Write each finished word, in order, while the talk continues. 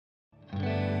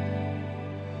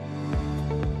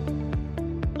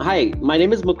Hi, my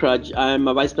name is Mukraj. I'm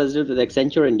a vice president with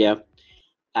Accenture India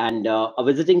and a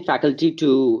visiting faculty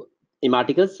to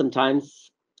Imarticus sometimes.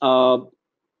 Uh,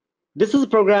 this is a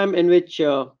program in which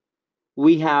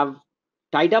we have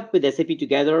tied up with SAP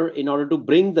together in order to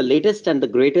bring the latest and the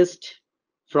greatest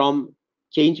from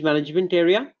change management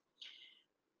area.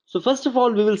 So first of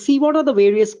all, we will see what are the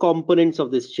various components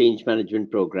of this change management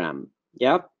program.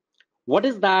 Yeah. What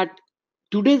is that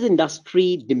today's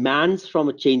industry demands from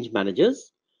a change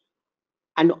managers,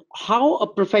 and how a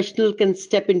professional can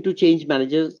step into change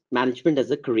management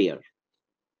as a career.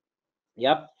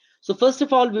 Yep. So first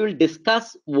of all, we will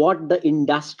discuss what the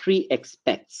industry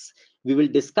expects. We will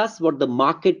discuss what the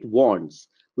market wants.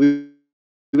 We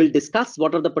will discuss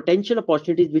what are the potential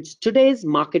opportunities which today's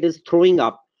market is throwing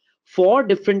up for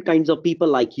different kinds of people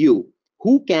like you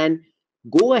who can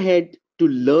go ahead to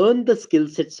learn the skill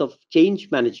sets of change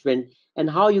management and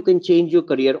how you can change your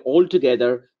career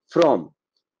altogether from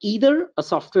either a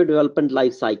software development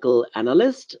lifecycle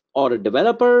analyst or a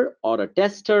developer or a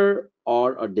tester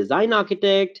or a design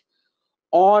architect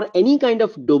or any kind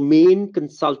of domain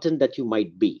consultant that you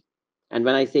might be. And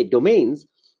when I say domains,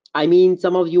 I mean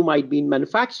some of you might be in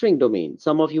manufacturing domain,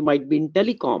 some of you might be in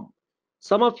telecom,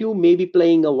 some of you may be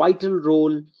playing a vital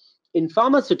role in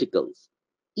pharmaceuticals.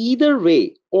 Either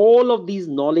way, all of these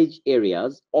knowledge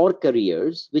areas or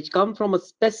careers which come from a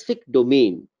specific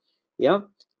domain, yeah,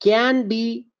 can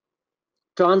be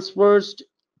transversed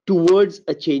towards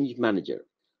a change manager.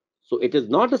 So it is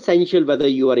not essential whether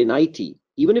you are in IT,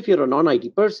 even if you're a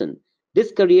non-IT person.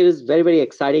 This career is very, very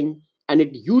exciting and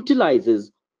it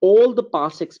utilizes all the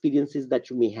past experiences that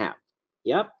you may have.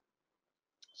 Yeah.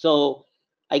 So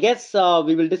I guess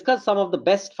we will discuss some of the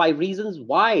best 5 reasons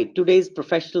why today's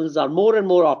professionals are more and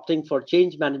more opting for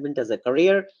change management as a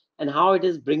career and how it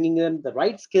is bringing them the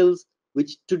right skills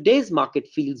which today's market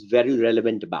feels very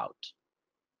relevant about.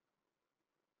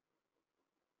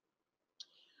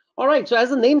 All right, so as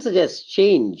the name suggests,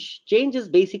 change. Change is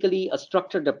basically a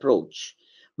structured approach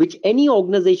which any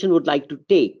organization would like to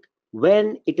take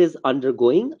when it is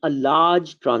undergoing a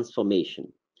large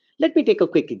transformation. Let me take a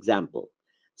quick example.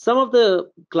 Some of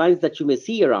the clients that you may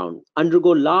see around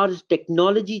undergo large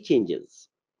technology changes.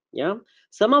 Yeah.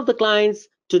 Some of the clients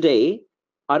today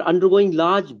are undergoing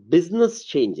large business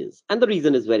changes. And the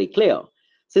reason is very clear.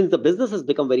 Since the business has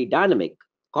become very dynamic,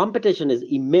 competition is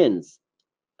immense.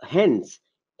 Hence,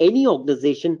 any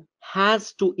organization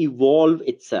has to evolve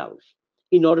itself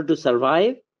in order to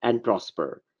survive and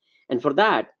prosper. And for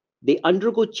that, they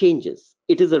undergo changes.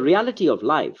 It is a reality of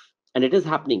life and it is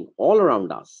happening all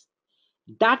around us.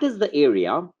 That is the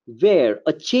area where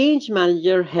a change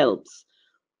manager helps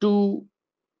to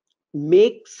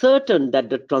make certain that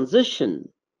the transition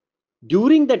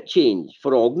during that change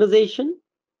for organization,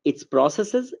 its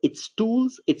processes, its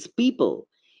tools, its people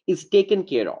is taken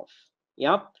care of.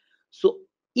 Yeah. So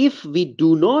if we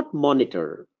do not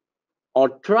monitor or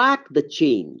track the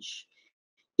change,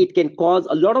 it can cause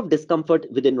a lot of discomfort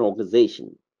within an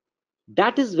organization.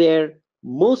 That is where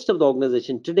most of the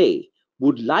organization today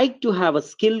would like to have a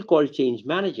skill called change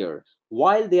manager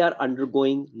while they are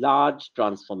undergoing large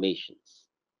transformations.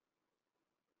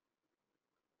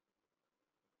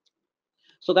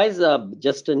 So guys,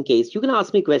 just in case, you can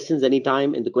ask me questions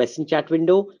anytime in the question chat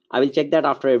window. I will check that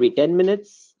after every 10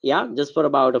 minutes. Yeah, just for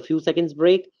about a few seconds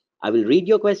break. I will read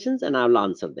your questions and I will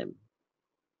answer them.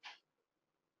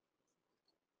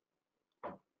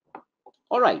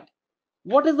 All right.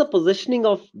 What is the positioning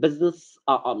of business?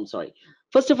 I'm sorry.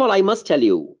 First of all, I must tell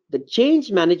you the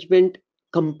change management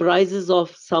comprises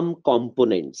of some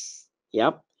components.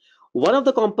 Yeah. One of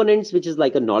the components, which is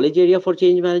like a knowledge area for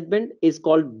change management, is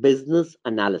called business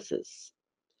analysis.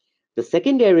 The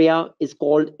second area is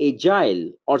called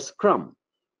agile or scrum.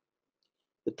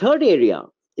 The third area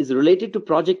is related to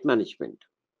project management.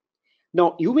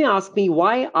 Now, you may ask me,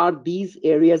 why are these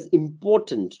areas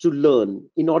important to learn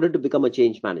in order to become a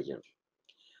change manager?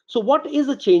 So, what is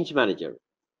a change manager?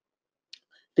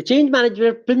 The change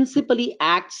manager principally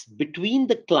acts between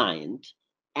the client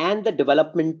and the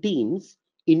development teams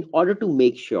in order to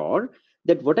make sure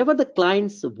that whatever the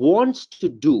client wants to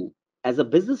do as a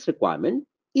business requirement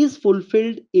is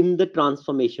fulfilled in the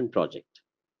transformation project.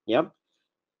 Yeah.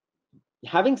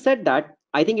 Having said that,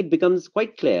 I think it becomes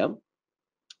quite clear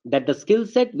that the skill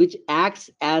set which acts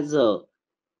as a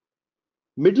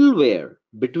middleware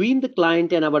between the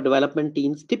client and our development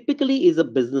teams typically is a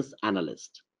business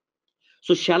analyst.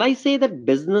 So, shall I say that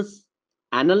business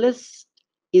analyst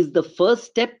is the first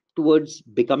step towards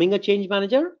becoming a change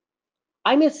manager?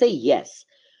 I may say yes,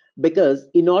 because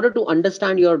in order to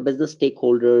understand your business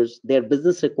stakeholders, their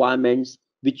business requirements,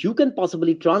 which you can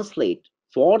possibly translate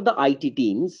for the IT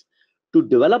teams to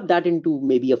develop that into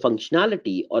maybe a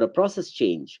functionality or a process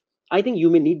change, I think you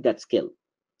may need that skill.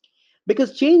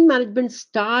 Because change management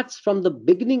starts from the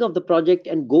beginning of the project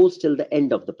and goes till the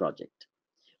end of the project,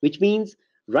 which means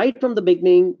right from the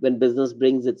beginning, when business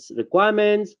brings its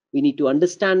requirements, we need to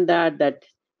understand that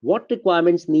what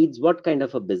requirements needs what kind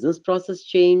of a business process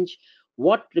change,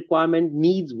 what requirement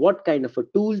needs what kind of a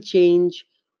tool change,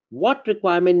 what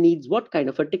requirement needs what kind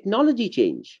of a technology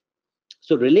change.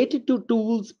 So related to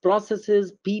tools,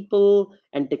 processes, people,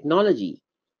 and technology,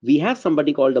 we have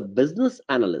somebody called a business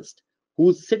analyst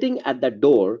who's sitting at that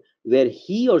door where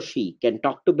he or she can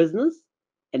talk to business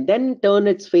and then turn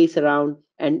its face around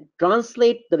and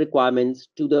translate the requirements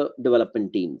to the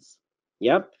development teams.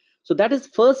 Yep. So that is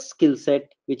first skill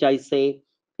set which I say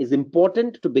is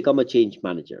important to become a change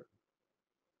manager.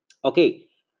 Okay.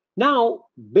 Now,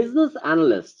 business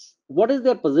analysts, what is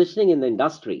their positioning in the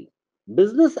industry?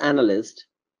 Business analyst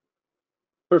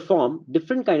perform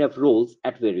different kind of roles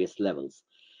at various levels.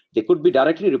 They could be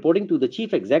directly reporting to the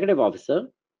chief executive officer.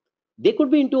 They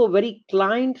could be into a very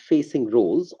client facing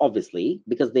roles, obviously,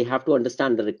 because they have to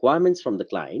understand the requirements from the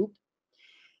client.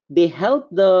 They help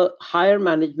the higher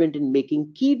management in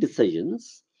making key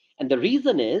decisions. And the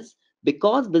reason is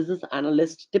because business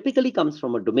analyst typically comes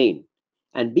from a domain,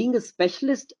 and being a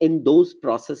specialist in those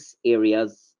process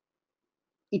areas,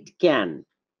 it can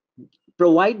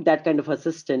provide that kind of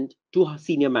assistant to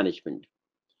senior management.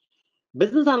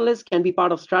 Business analysts can be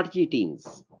part of strategy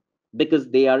teams because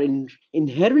they are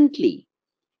inherently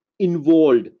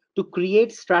involved to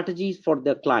create strategies for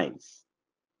their clients.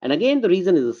 And again, the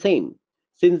reason is the same.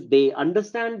 Since they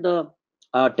understand the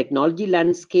technology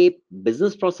landscape,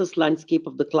 business process landscape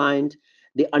of the client,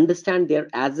 they understand their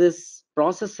as is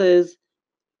processes,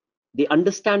 they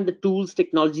understand the tools,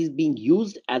 technologies being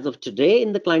used as of today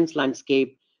in the client's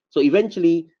landscape. So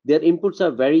eventually, their inputs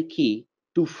are very key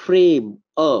to frame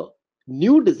a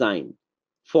new design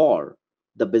for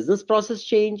the business process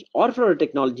change or for a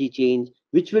technology change,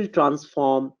 which will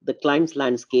transform the client's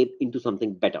landscape into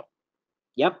something better.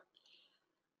 Yep.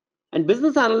 And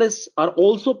business analysts are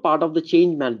also part of the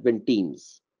change management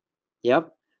teams.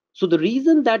 Yep. So the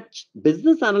reason that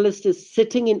business analyst is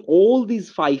sitting in all these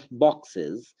five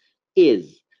boxes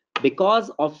is because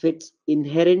of its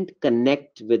inherent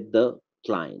connect with the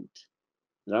client.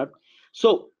 Right.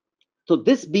 So, so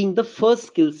this being the first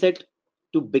skill set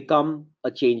to become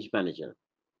a change manager.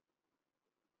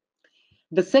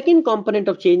 The second component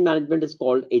of change management is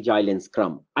called Agile and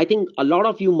Scrum. I think a lot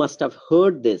of you must have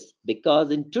heard this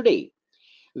because in today,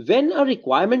 when a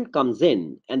requirement comes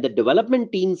in and the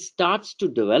development team starts to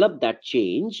develop that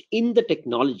change in the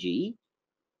technology,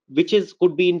 which is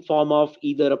could be in form of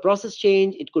either a process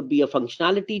change, it could be a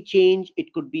functionality change,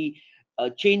 it could be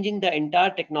changing the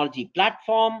entire technology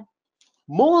platform.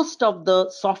 Most of the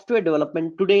software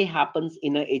development today happens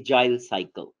in an agile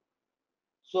cycle.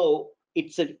 So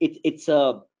it's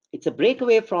a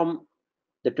breakaway from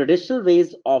the traditional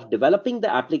ways of developing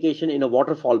the application in a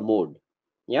waterfall mode.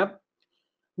 Yeah.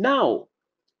 Now,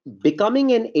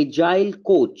 becoming an agile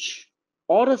coach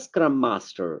or a scrum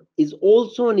master is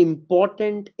also an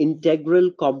important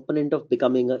integral component of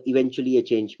becoming eventually a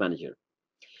change manager.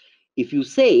 If you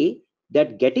say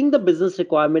that getting the business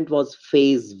requirement was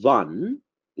phase one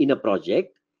in a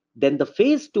project, then the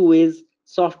phase two is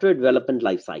software development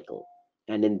lifecycle.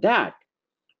 And in that,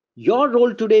 your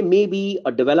role today may be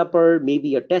a developer,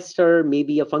 maybe a tester,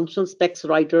 maybe a functional specs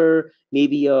writer,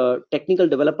 maybe a technical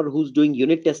developer who's doing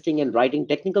unit testing and writing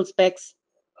technical specs.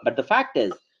 But the fact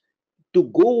is, to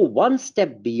go one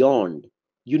step beyond,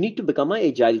 you need to become an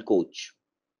agile coach.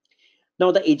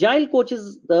 Now, the agile coach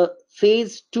is the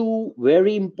phase two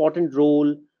very important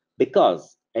role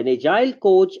because an agile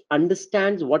coach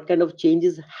understands what kind of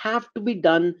changes have to be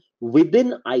done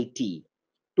within IT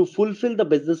to fulfill the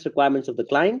business requirements of the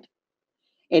client.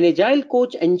 An agile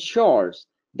coach ensures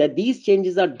that these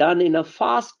changes are done in a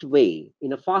fast way,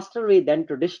 in a faster way than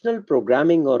traditional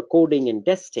programming or coding and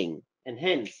testing. And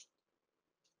hence,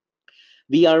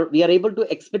 we are able to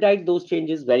expedite those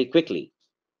changes very quickly.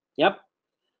 Yep.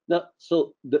 Now,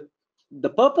 so the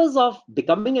purpose of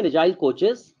becoming an agile coach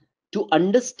is to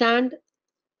understand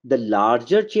the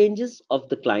larger changes of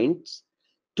the clients,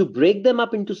 to break them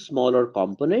up into smaller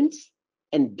components,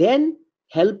 and then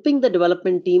helping the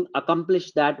development team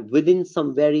accomplish that within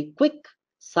some very quick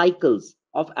cycles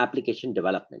of application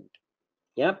development.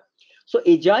 Yeah. So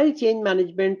agile change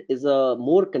management is a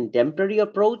more contemporary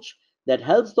approach that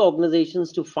helps the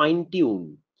organizations to fine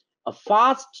tune a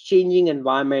fast changing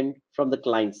environment from the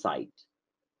client side.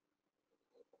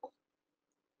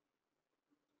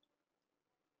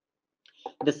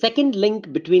 The second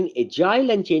link between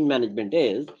agile and change management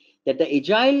is that the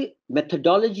agile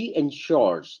methodology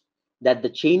ensures that the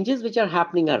changes which are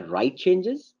happening are right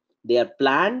changes, they are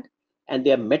planned, and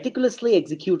they are meticulously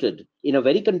executed in a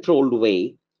very controlled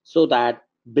way so that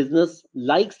business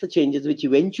likes the changes which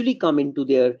eventually come into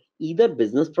their either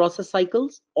business process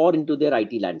cycles or into their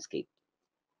IT landscape.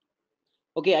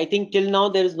 Okay, I think till now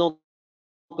there is no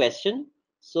question.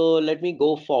 So let me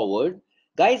go forward.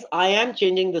 Guys, I am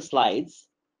changing the slides.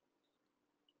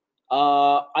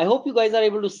 I hope you guys are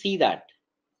able to see that.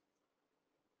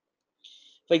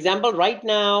 For example, right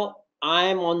now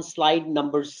I'm on slide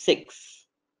number 6.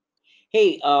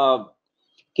 Hey,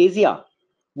 Kezia,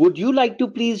 would you like to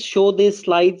please show these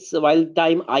slides while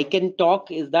time I can talk?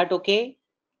 Is that okay?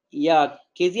 Yeah,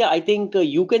 Kezia, I think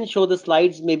you can show the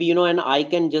slides, maybe, and I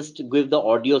can just give the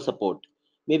audio support.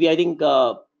 Maybe I think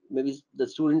maybe the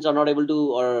students are not able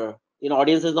to, or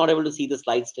audience is not able to see the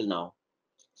slides till now.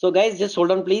 So guys, just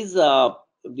hold on, please.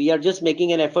 We are just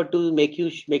making an effort to make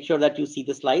sure that you see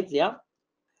the slides. Yeah.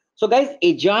 So guys,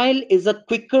 agile is a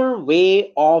quicker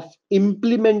way of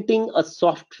implementing a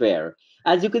software.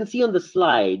 As you can see on the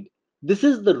slide, this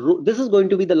is going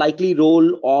to be the likely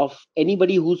role of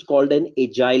anybody who's called an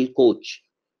agile coach.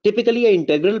 Typically, an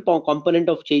integral component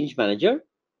of change manager.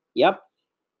 Yep.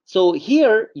 So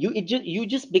here you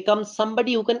just become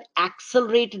somebody who can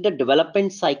accelerate the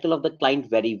development cycle of the client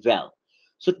very well.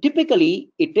 So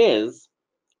typically, it is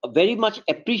very much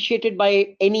appreciated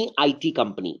by any IT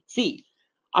company. See,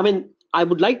 I mean, I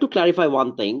would like to clarify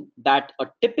one thing, that a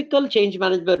typical change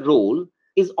management role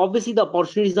is obviously the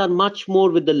opportunities are much more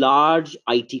with the large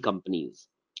IT companies.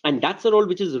 And that's a role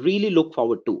which is really look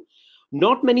forward to.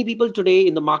 Not many people today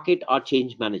in the market are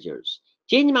change managers.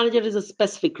 Change manager is a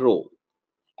specific role,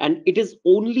 and it is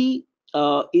only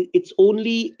it's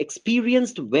only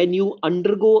experienced when you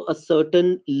undergo a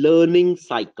certain learning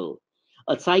cycle,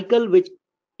 a cycle which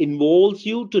involves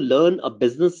you to learn a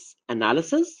business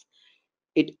analysis.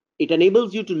 It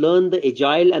enables you to learn the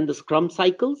agile and the scrum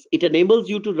cycles. It enables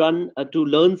you to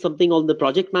learn something on the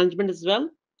project management as well.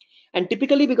 And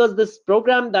typically, because this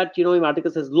program that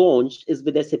Imarticus has launched is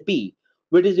with SAP,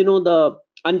 which is the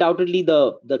undoubtedly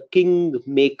the king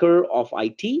maker of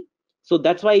IT. So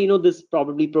that's why this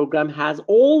probably program has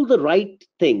all the right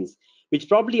things which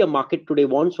probably a market today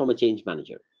wants from a change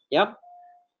manager. Yeah.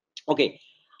 Okay.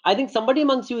 I think somebody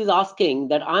amongst you is asking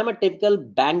that I'm a typical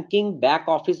banking back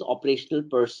office operational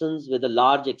persons with a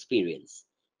large experience.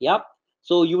 Yep.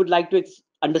 So you would like to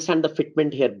understand the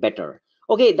fitment here better.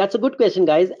 Okay, that's a good question,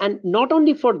 guys. And not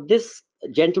only for this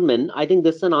gentleman, I think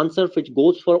this is an answer which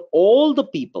goes for all the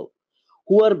people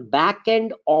who are back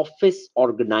end office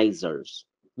organizers,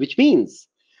 which means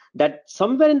that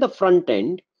somewhere in the front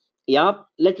end, yeah,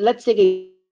 let's take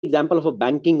example of a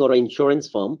banking or an insurance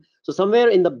firm. So somewhere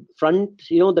in the front,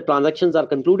 the transactions are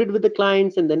concluded with the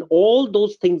clients, and then all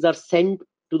those things are sent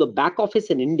to the back office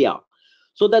in India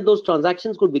so that those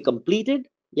transactions could be completed.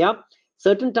 Yeah,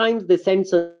 certain times they send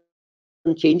certain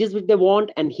changes which they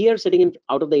want, and here sitting in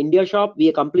out of the India shop, we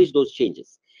accomplish those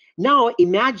changes. Now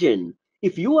imagine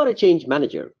if you are a change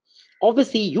manager,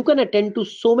 obviously you can attend to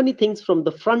so many things from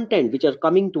the front end which are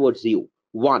coming towards you.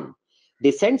 One,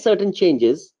 they send certain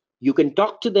changes, you can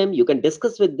talk to them, you can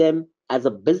discuss with them as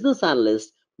a business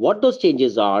analyst what those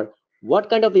changes are, what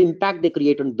kind of impact they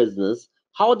create on business,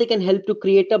 how they can help to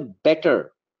create a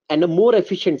better and a more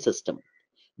efficient system.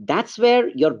 That's where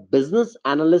your business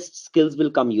analyst skills will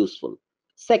come useful.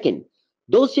 Second,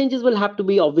 those changes will have to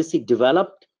be obviously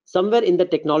developed somewhere in the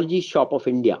technology shop of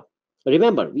India.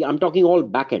 Remember, I'm talking all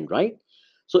back end, right?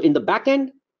 So in the back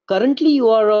end, currently you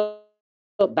are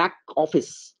a back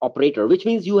office operator, which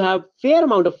means you have fair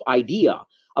amount of idea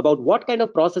about what kind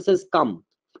of processes come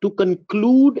to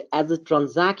conclude as a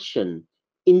transaction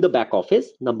in the back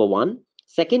office, number one.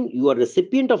 Second, you are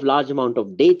recipient of large amount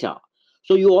of data,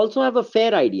 so you also have a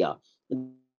fair idea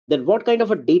that what kind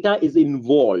of a data is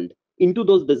involved into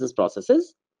those business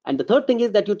processes. And the third thing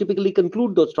is that you typically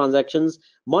conclude those transactions,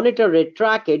 monitor it,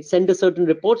 track it, send a certain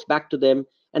reports back to them,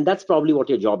 and that's probably what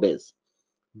your job is.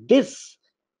 This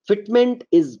fitment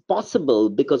is possible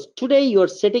because today you're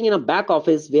sitting in a back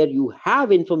office where you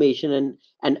have information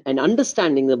and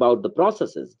understanding about the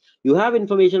processes. You have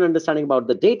information understanding about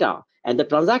the data and the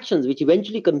transactions which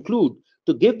eventually conclude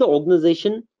to give the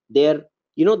organization their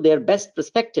best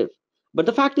perspective. But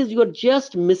the fact is you are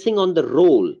just missing on the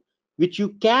role which you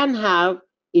can have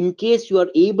in case you are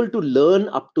able to learn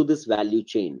up to this value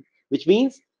chain, which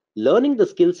means learning the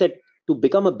skill set to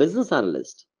become a business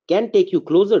analyst can take you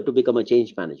closer to become a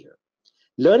change manager.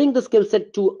 Learning the skill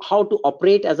set to how to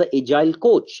operate as an agile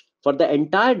coach for the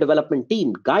entire development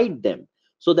team, guide them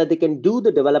so that they can do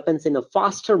the developments in a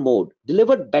faster mode,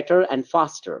 delivered better and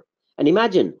faster. And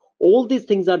imagine all these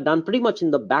things are done pretty much in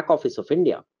the back office of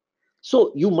India.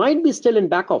 So you might be still in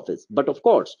back office, but of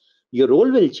course, your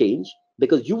role will change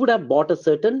because you would have bought a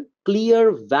certain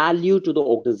clear value to the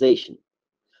organization.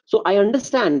 So I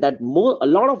understand that a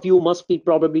lot of you must be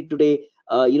probably today,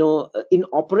 in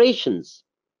operations,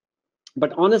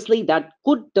 but honestly, that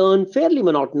could turn fairly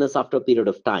monotonous after a period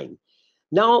of time.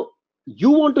 Now,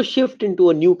 you want to shift into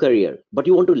a new career, but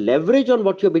you want to leverage on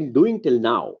what you've been doing till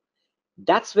now.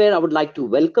 That's where I would like to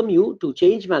welcome you to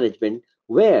change management,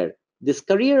 where this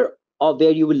career or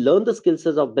where you will learn the skills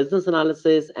of business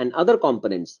analysis and other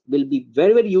components will be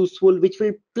very, very useful, which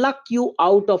will pluck you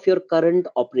out of your current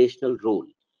operational role.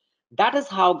 That is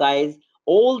how, guys,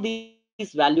 all these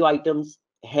value items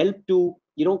help to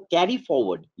carry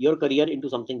forward your career into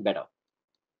something better.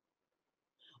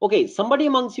 Okay, somebody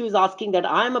amongst you is asking that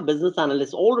I am a business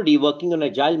analyst already working on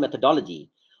agile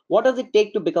methodology. What does it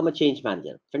take to become a change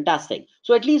manager? Fantastic.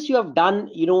 So at least you have done,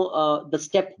 the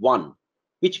step one,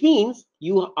 which means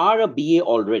you are a BA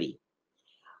already.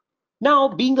 Now,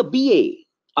 being a BA,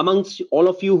 amongst all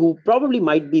of you who probably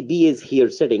might be BAs here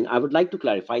sitting, I would like to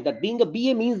clarify that being a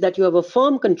BA means that you have a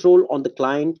firm control on the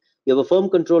client, you have a firm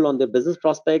control on their business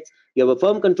prospects, you have a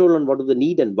firm control on what is the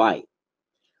need and why.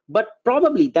 But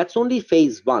probably that's only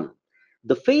phase one.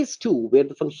 The phase two, where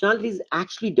the functionality is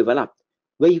actually developed,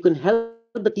 where you can help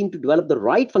the team to develop the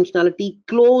right functionality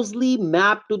closely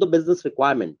mapped to the business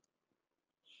requirement.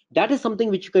 That is something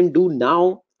which you can do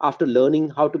now after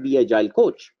learning how to be agile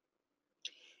coach.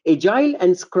 Agile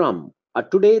and Scrum are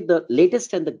today the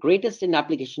latest and the greatest in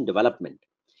application development.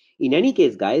 In any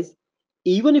case, guys,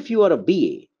 even if you are a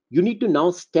BA, you need to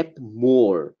now step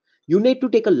more. You need to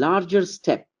take a larger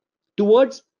step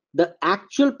towards the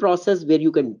actual process where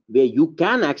you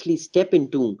can actually step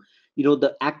into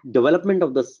the development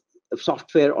of the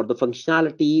software or the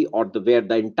functionality or the where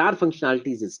the entire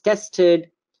functionalities is tested.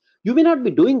 You may not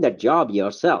be doing that job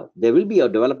yourself. There will be a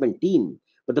development team.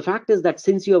 But the fact is that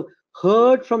since you have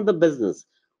heard from the business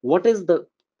what is the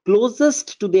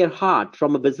closest to their heart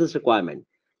from a business requirement,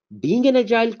 being an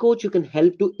agile coach, you can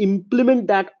help to implement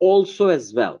that also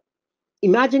as well.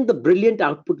 Imagine the brilliant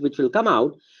output which will come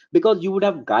out because you would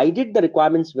have guided the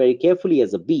requirements very carefully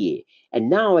as a BA. And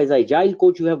now, as agile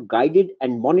coach, you have guided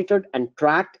and monitored and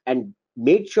tracked and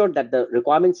made sure that the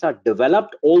requirements are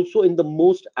developed also in the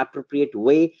most appropriate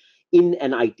way in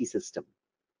an IT system.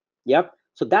 Yep.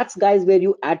 So that's, guys, where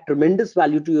you add tremendous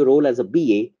value to your role as a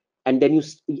BA. And then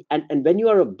and when you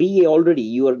are a BA already,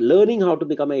 you are learning how to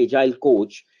become an agile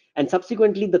coach. And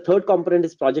subsequently, the third component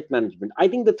is project management. I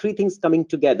think the three things coming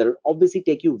together obviously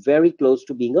take you very close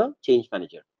to being a change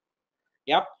manager.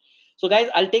 Yep. So guys,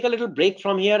 I'll take a little break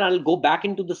from here. I'll go back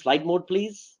into the slide mode,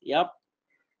 please. Yep.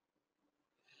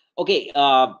 Okay.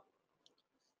 All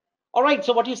right,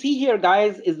 so what you see here,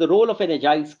 guys, is the role of an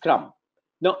agile scrum.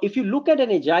 Now, if you look at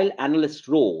an agile analyst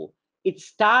role, it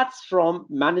starts from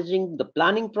managing the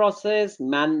planning process,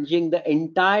 managing the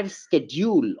entire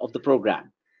schedule of the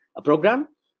program. A program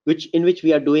in which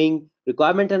we are doing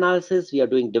requirement analysis, we are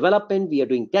doing development, we are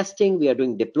doing testing, we are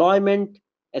doing deployment,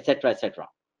 etc., etc.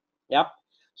 Yeah.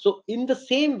 So in the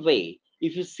same way,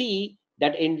 if you see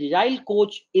that an agile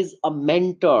coach is a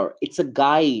mentor, it's a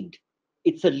guide,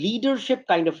 it's a leadership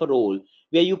kind of a role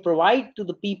where you provide to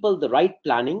the people the right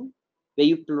planning, where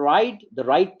you provide the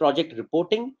right project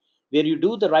reporting, where you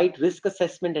do the right risk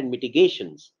assessment and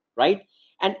mitigations, right?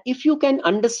 And if you can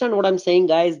understand what I'm saying,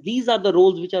 guys, these are the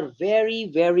roles which are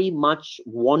very, very much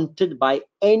wanted by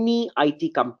any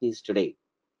IT companies today.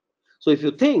 So if you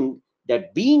think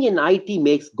that being in IT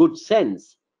makes good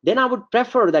sense, then I would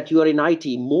prefer that you are in IT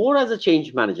more as a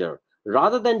change manager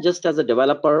rather than just as a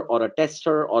developer or a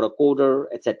tester or a coder,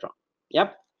 etc.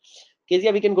 Yep.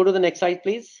 Kezia, we can go to the next slide,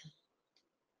 please.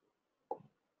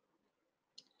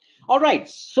 All right.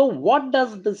 So what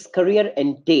does this career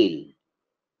entail?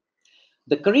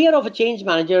 The career of a change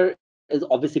manager is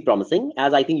obviously promising,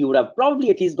 as I think you would have probably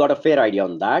at least got a fair idea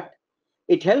on that.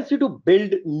 It helps you to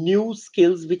build new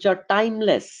skills which are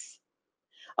timeless.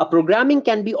 A programming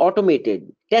can be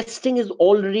automated. Testing is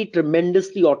already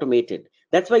tremendously automated.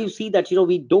 That's why you see that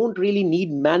we don't really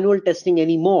need manual testing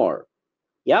anymore.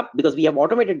 Yeah, because we have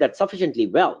automated that sufficiently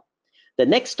well. The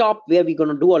next stop where we're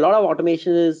going to do a lot of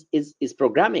automation is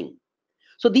programming.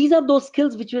 So these are those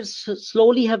skills which will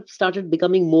slowly have started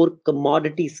becoming more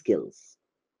commodity skills.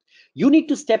 You need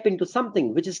to step into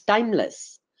something which is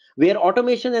timeless, where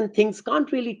automation and things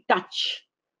can't really touch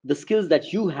the skills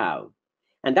that you have.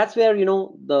 And that's where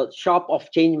the shop of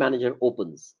change manager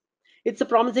opens. It's a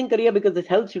promising career because it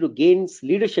helps you to gain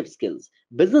leadership skills.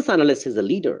 Business analyst is a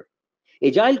leader.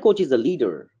 Agile coach is a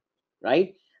leader,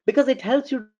 right? Because it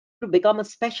helps you to become a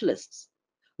specialist.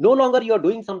 No longer you are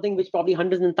doing something which probably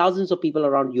hundreds and thousands of people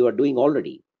around you are doing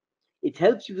already. It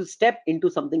helps you to step into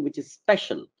something which is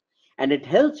special, and it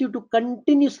helps you to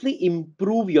continuously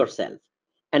improve yourself.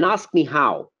 And ask me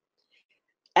how.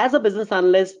 As a business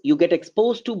analyst, you get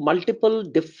exposed to multiple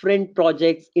different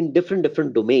projects in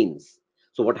different domains.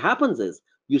 So what happens is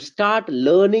you start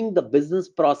learning the business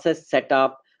process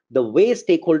setup, the way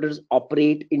stakeholders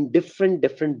operate in different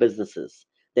businesses.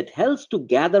 That helps to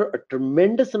gather a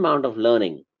tremendous amount of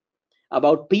learning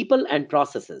about people and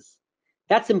processes.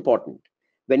 That's important.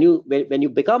 When you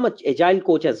become an agile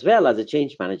coach as well as a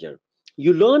change manager,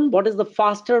 you learn what is the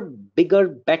faster, bigger,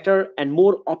 better, and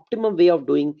more optimum way of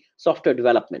doing software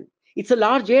development. It's a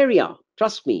large area,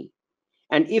 trust me.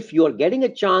 And if you are getting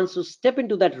a chance to step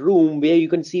into that room where you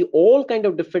can see all kind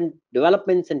of different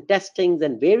developments and testings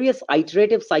and various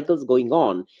iterative cycles going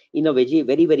on in a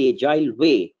very agile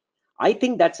way, I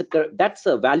think that's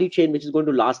a value chain which is going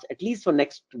to last at least for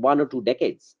next 1 or 2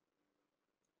 decades.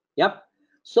 Yep.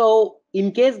 So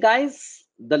in case, guys,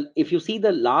 the if you see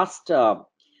the last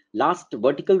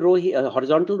vertical row here,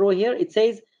 horizontal row here, it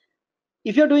says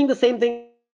if you're doing the same thing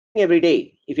every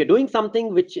day, if you're doing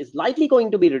something which is likely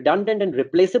going to be redundant and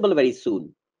replaceable very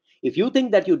soon, if you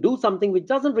think that you do something which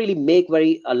doesn't really make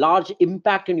a large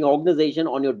impact in your organization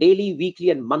on your daily,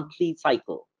 weekly, and monthly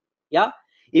cycle, yeah,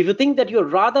 if you think that you're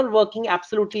rather working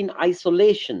absolutely in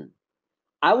isolation,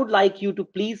 I would like you to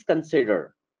please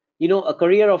consider, a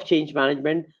career of change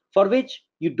management for which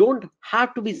you don't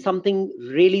have to be something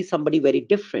really somebody very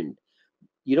different.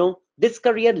 This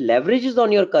career leverages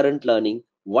on your current learning,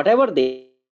 whatever they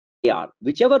are,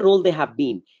 whichever role they have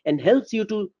been, and helps you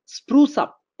to spruce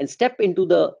up and step into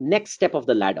the next step of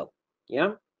the ladder.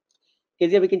 Yeah.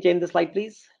 Kezia, we can change the slide,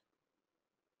 please.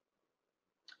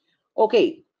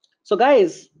 Okay. So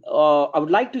guys, I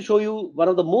would like to show you one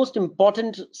of the most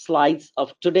important slides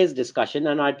of today's discussion,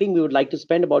 and I think we would like to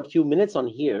spend about a few minutes on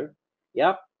here.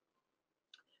 Yeah.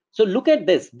 So look at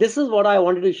this. This is what I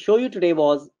wanted to show you today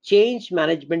was change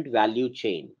management value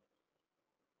chain.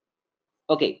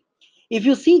 Okay, if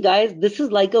you see, guys, this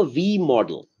is like a V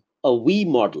model, a V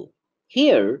model.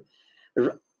 Here,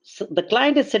 the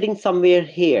client is sitting somewhere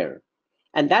here,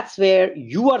 and that's where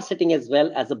you are sitting as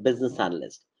well as a business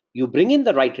analyst. You bring in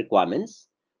the right requirements,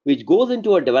 which goes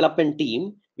into a development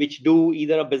team, which do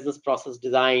either a business process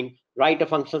design, write a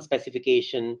functional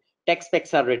specification, tech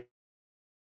specs are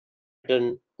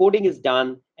written, coding is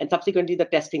done, and subsequently the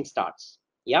testing starts.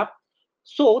 Yeah.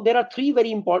 So there are two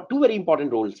very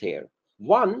important roles here.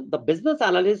 One, the business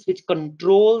analyst, which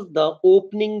controls the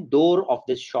opening door of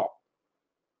this shop.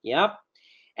 Yeah.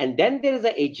 And then there is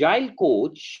an agile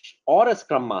coach or a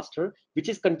scrum master, which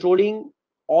is controlling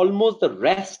almost the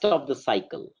rest of the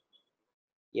cycle.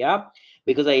 Yeah.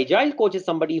 Because an agile coach is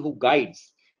somebody who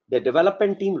guides the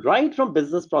development team right from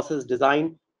business process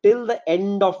design till the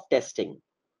end of testing.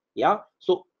 Yeah.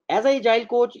 So as an agile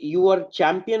coach, you are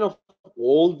champion of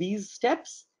all these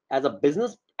steps. As a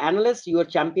business analyst, you are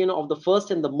champion of the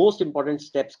first and the most important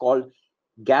steps called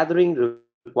gathering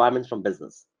requirements from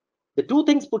business. The two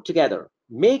things put together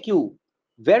make you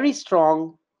very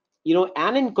strong,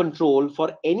 and in control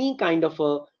for any kind of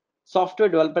a software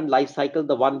development life cycle,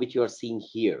 the one which you are seeing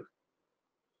here.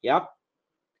 Yeah.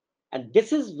 And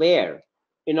this is where,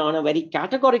 on a very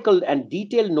categorical and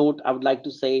detailed note, I would like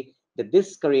to say that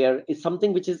this career is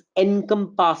something which is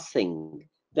encompassing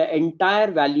the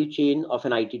entire value chain of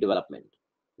an IT development.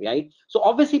 Right. So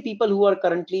obviously, people who are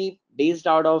currently based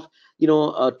out of,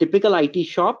 a typical IT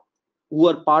shop, who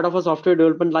are part of a software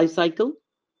development life cycle,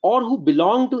 or who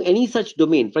belong to any such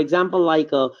domain, for example,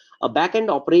 like a back-end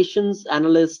operations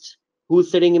analyst who's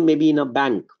sitting in maybe in a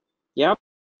bank. Yeah.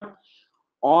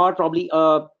 Or probably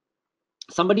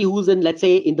somebody who's in, let's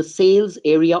say, in the sales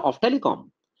area of telecom,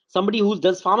 somebody who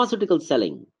does pharmaceutical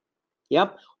selling.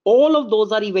 Yep. All of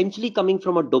those are eventually coming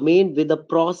from a domain with a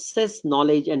process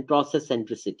knowledge and process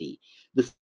centricity.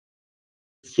 The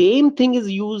same thing is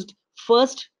used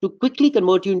first to quickly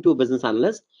convert you into a business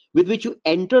analyst, with which you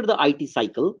enter the IT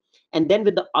cycle. And then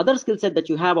with the other skill set that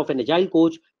you have of an agile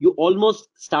coach, you almost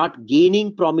start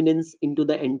gaining prominence into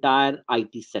the entire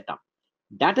IT setup.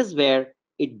 That is where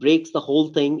it breaks the whole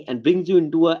thing and brings you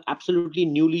into a absolutely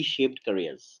newly shaped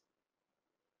careers.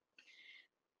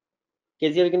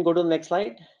 Kezia, we can go to the next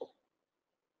slide.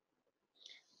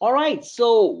 All right,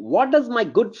 so what does my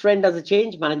good friend as a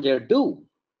change manager do?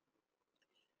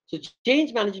 So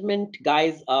change management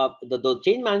guys, the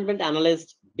change management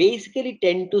analysts basically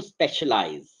tend to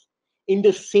specialize in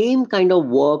the same kind of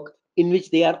work in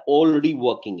which they are already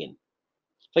working in.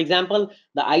 For example,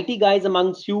 the IT guys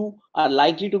amongst you are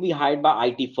likely to be hired by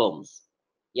IT firms.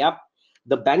 Yep.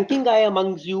 The banking guy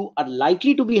amongst you are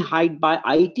likely to be hired by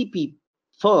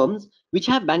firms which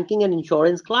have banking and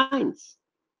insurance clients.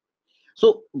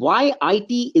 So why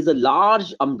IT is a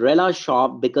large umbrella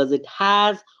shop? Because it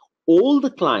has all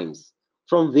the clients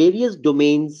from various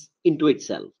domains into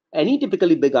itself. Any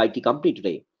typically big IT company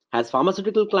today has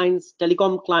pharmaceutical clients,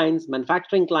 telecom clients,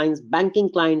 manufacturing clients, banking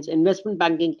clients, investment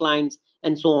banking clients,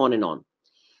 and so on and on.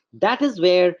 That is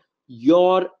where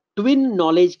your twin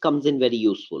knowledge comes in very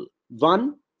useful.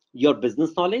 One, your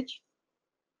business knowledge.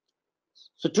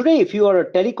 So today, if you are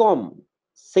a telecom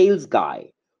sales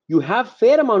guy, you have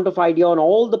fair amount of idea on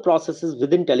all the processes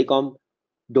within telecom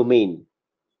domain.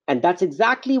 And that's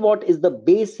exactly what is the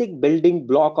basic building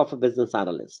block of a business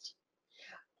analyst.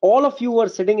 All of you who are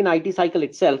sitting in IT cycle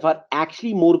itself are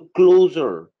actually more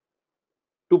closer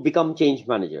to become change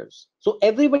managers. So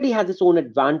everybody has its own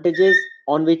advantages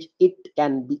on which it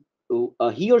can be,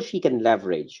 he or she can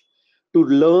leverage to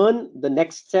learn the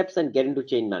next steps and get into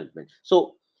change management.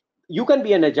 So you can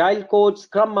be an agile coach,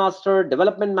 scrum master,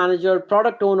 development manager,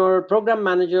 product owner, program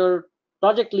manager,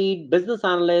 project lead, business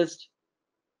analyst,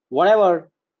 whatever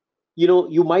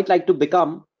you might like to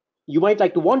become, you might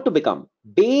like to want to become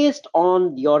based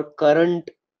on your current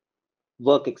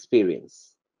work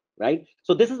experience, right?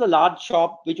 So this is a large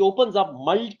shop which opens up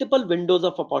multiple windows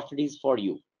of opportunities for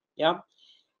you. Yeah.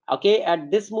 Okay,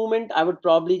 at this moment I would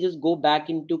probably just go back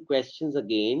into questions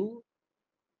again.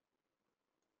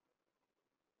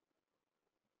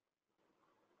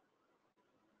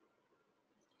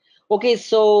 Okay,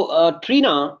 so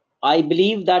Trina, I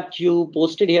believe that you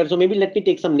posted here. So maybe let me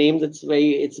take some names.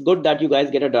 It's good that you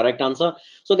guys get a direct answer.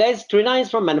 So guys, Trina is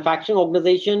from manufacturing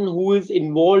organization who is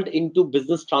involved into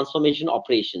business transformation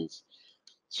operations.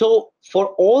 So for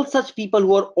all such people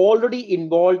who are already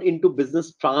involved into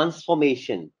business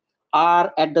transformation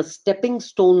are at the stepping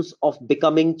stones of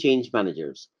becoming change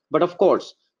managers. But of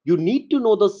course, you need to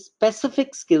know the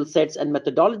specific skill sets and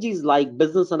methodologies like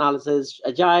business analysis,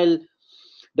 agile,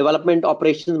 development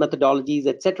operations methodologies,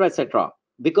 etc.,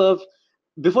 because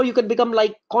before you can become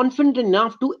like confident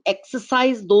enough to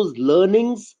exercise those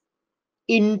learnings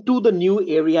into the new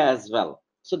area as well.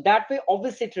 So that way,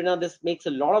 obviously, Trina, this makes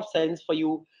a lot of sense for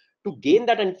you to gain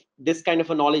that and this kind of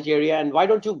a knowledge area. And why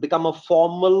don't you become a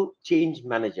formal change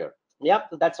manager? Yeah,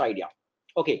 so that's the idea.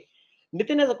 Okay.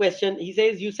 Nitin has a question. He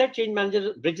says, you said change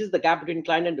manager bridges the gap between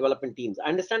client and development teams. I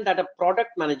understand that a product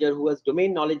manager who has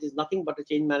domain knowledge is nothing but a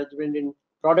change management in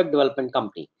product development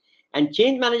company. And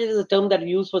change manager is a term that we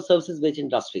use for services-based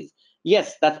industries.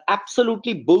 Yes, that's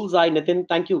absolutely bullseye, Nitin.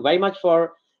 Thank you very much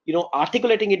for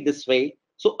articulating it this way.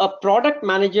 So a product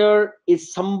manager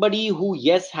is somebody who,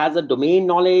 yes, has a domain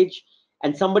knowledge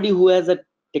and somebody who has a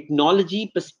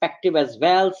technology perspective as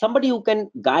well, somebody who can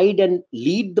guide and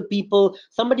lead the people,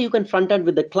 somebody who can front end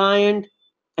with the client.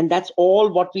 And that's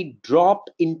all what we drop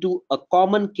into a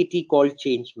common kitty called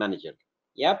change manager.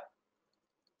 Yep.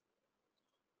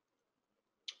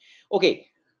 Okay.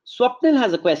 Swapnil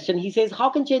has a question. He says, how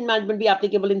can change management be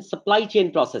applicable in supply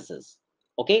chain processes?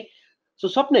 Okay. So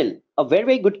Swapnil, a very,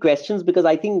 very good questions, because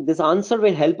I think this answer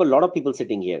will help a lot of people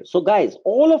sitting here. So guys,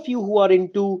 all of you who are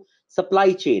into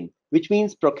supply chain, which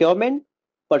means procurement,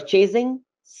 purchasing,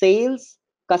 sales,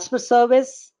 customer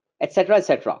service,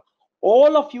 etc.,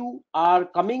 all of you are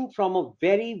coming from a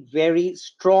very, very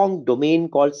strong domain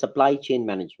called supply chain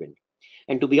management.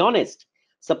 And to be honest,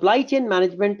 supply chain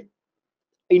management,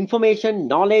 information,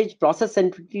 knowledge, process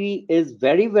centricity is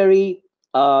very, very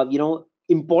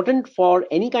important for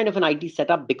any kind of an IT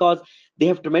setup, because they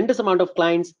have tremendous amount of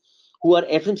clients who are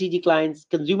FMCG clients,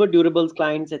 consumer durables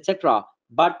clients, etc.,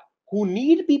 but who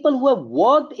need people who have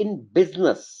worked in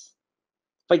business.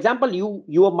 For example,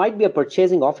 you might be a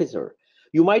purchasing officer,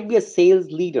 you might be a sales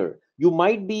leader, you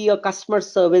might be a customer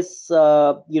service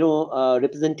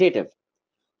representative.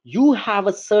 You have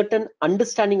a certain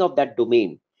understanding of that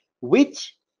domain,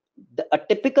 which a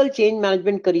typical change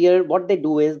management career, what they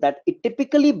do is that it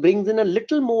typically brings in a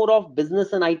little more of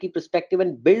business and IT perspective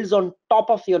and builds on top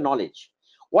of your knowledge.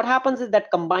 What happens is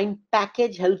that combined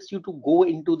package helps you to go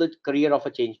into the career of a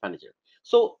change manager.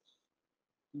 So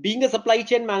being a supply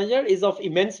chain manager is of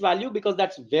immense value, because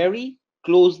that's very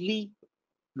closely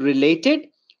related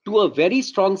to a very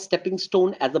strong stepping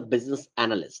stone as a business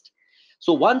analyst.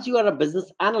 So once you are a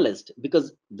business analyst,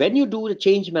 because when you do the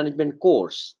change management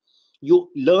course,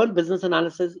 you learn business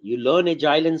analysis, you learn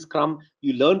agile and scrum,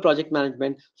 you learn project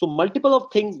management. So multiple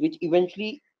of things which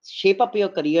eventually shape up your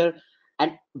career.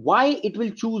 And why it will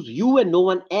choose you and no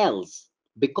one else?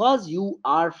 Because you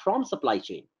are from supply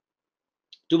chain.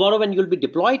 Tomorrow when you'll be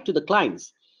deployed to the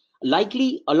clients,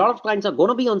 likely a lot of clients are going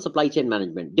to be on supply chain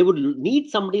management. They would need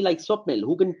somebody like Swapnil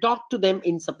who can talk to them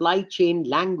in supply chain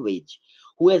language,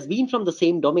 who has been from the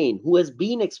same domain, who has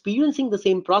been experiencing the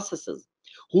same processes,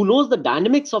 who knows the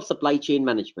dynamics of supply chain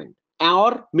management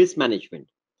or mismanagement.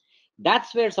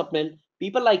 That's where Swapnil,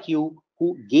 people like you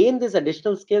who gain these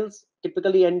additional skills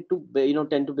typically tend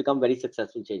to become very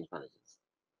successful change managers.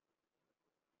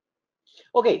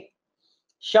 Okay,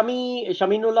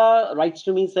 Shaminullah writes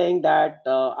to me saying that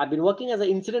I've been working as an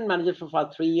incident manager for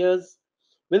about 3 years.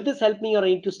 Will this help me, or I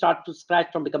need to start to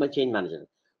scratch from become a change manager?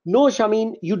 No,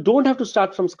 Shamin, you don't have to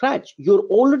start from scratch. You're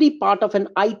already part of an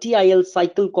ITIL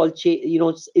cycle called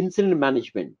incident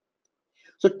management.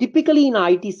 So typically in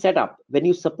IT setup, when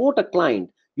you support a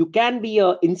client, you can be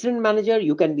a incident manager,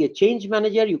 you can be a change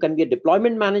manager, you can be a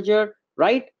deployment manager,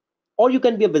 right? Or you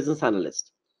can be a business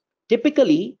analyst.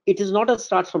 Typically it is not a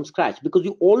start from scratch because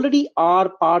you already are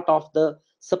part of the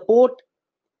support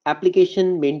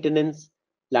application maintenance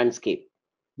landscape.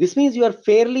 This means you are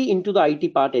fairly into the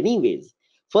IT part anyways.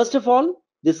 First of all,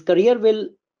 this career will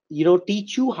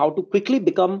teach you how to quickly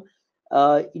become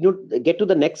get to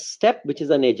the next step, which is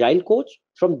an agile coach.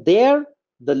 From there,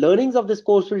 the learnings of this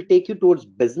course will take you towards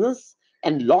business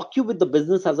and lock you with the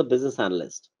business as a business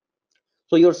analyst.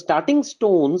 So your starting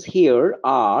stones here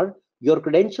are your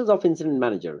credentials of incident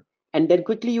manager, and then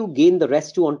quickly you gain the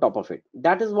rest too on top of it.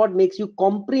 That is what makes you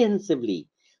comprehensively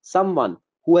someone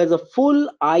who has a full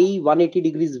 180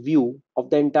 degrees view of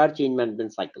the entire change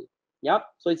management cycle. Yeah,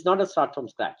 so it's not a start from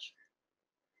scratch.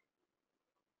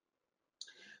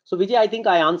 So Vijay, I think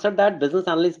I answered that. Business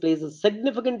analyst plays a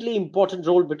significantly important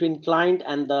role between client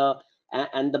and the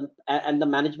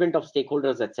management of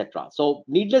stakeholders, etc. So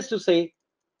needless to say,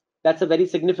 that's a very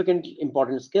significant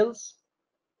important skills.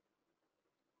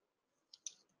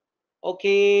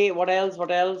 Okay, what else?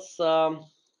 What else?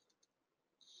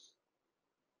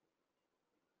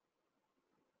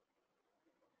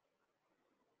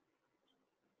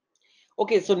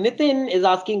 Okay, so Nitin is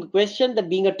asking a question that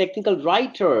being a technical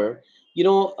writer,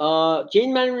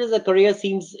 change management as a career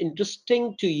seems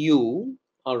interesting to you,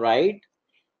 all right?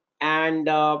 And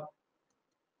no,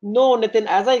 Nitin,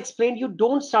 as I explained, you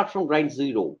don't start from ground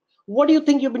zero. What do you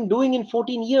think you've been doing in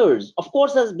 14 years? Of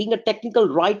course, as being a technical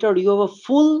writer, you have a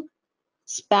full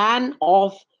span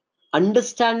of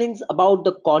understandings about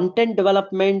the content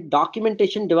development,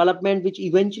 documentation development, which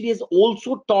eventually has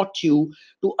also taught you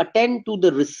to attend to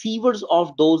the receivers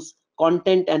of those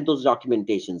content and those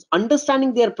documentations.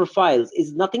 Understanding their profiles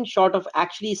is nothing short of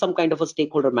actually some kind of a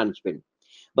stakeholder management.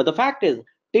 But the fact is,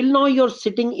 till now you're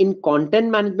sitting in content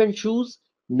management shoes.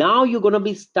 Now you're going to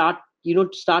be start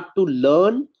to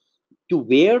learn to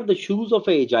wear the shoes of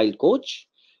an agile coach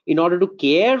in order to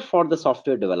care for the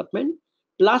software development.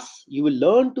 Plus, you will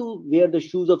learn to wear the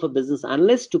shoes of a business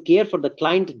analyst to care for the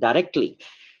client directly.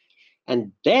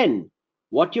 And then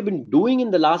what you've been doing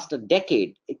in the last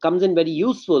decade, it comes in very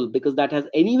useful because that has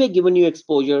anyway given you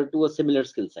exposure to a similar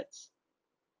skill sets.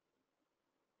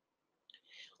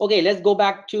 Okay, let's go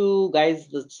back to guys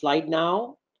the slide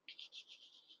now.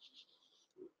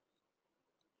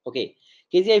 Okay,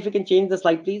 Kezia, if you can change the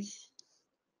slide, please.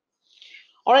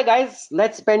 All right, guys,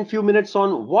 let's spend a few minutes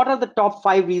on what are the top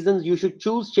 5 reasons you should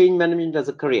choose change management as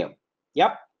a career.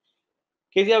 Yep.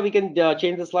 Kezia, we can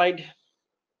change the slide.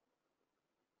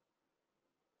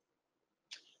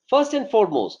 First and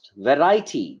foremost,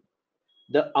 variety.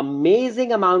 The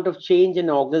amazing amount of change in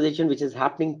an organization which is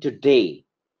happening today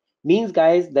means,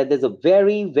 guys, that there's a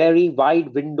very, very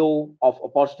wide window of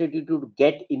opportunity to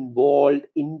get involved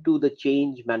into the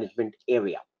change management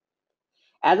area.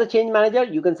 As a change manager,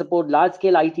 you can support large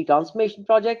scale IT transformation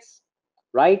projects,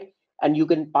 right? And you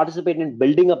can participate in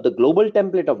building up the global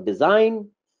template of design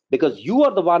because you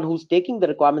are the one who's taking the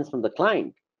requirements from the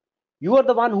client. You are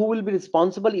the one who will be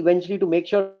responsible eventually to make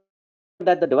sure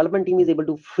that the development team is able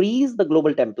to freeze the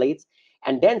global templates,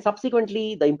 and then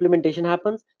subsequently the implementation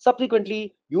happens.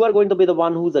 Subsequently, you are going to be the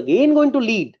one who's again going to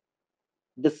lead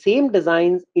the same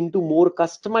designs into more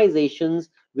customizations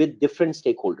with different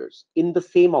stakeholders in the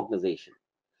same organization.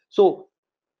 So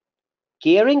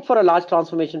caring for a large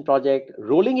transformation project,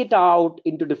 rolling it out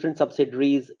into different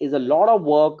subsidiaries is a lot of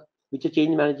work which a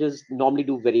change managers normally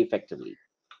do very effectively.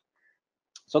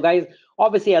 So guys,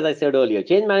 obviously, as I said earlier,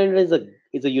 change management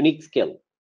is a unique skill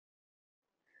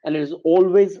and it is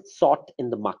always sought in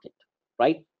the market,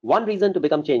 right? One reason to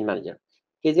become change manager.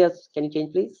 Kezia, can you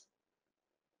change please?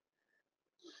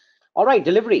 All right,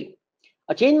 delivery.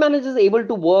 A change manager is able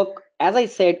to work, as I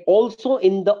said, also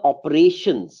in the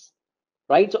operations,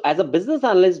 right? So as a business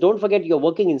analyst, don't forget you're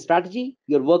working in strategy,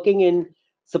 you're working in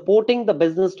supporting the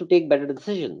business to take better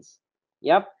decisions.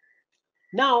 Yep.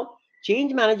 Now,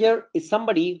 Change manager is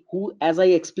somebody who, as I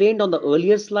explained on the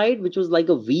earlier slide, which was like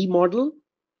a V model,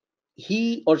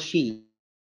 he or she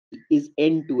is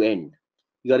end to end.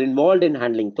 You are involved in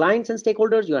handling clients and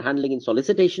stakeholders. You are handling in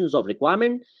solicitations of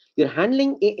requirement.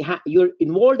 You're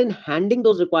involved in handing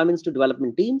those requirements to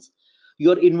development teams.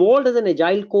 You're involved as an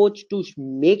agile coach to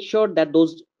make sure that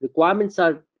those requirements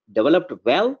are developed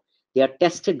well, they are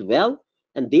tested well,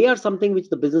 and they are something which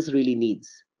the business really needs.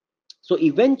 So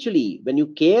eventually, when you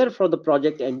care for the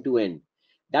project end to end,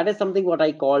 that is something what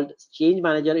I called change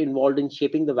manager, involved in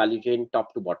shaping the value chain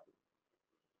top to bottom.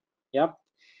 Yeah.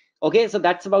 Okay, so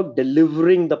that's about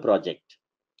delivering the project.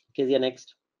 Okay, yeah,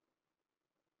 next.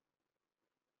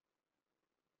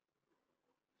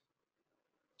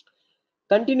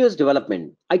 Continuous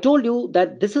development. I told you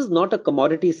that this is not a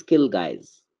commodity skill,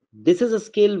 guys. This is a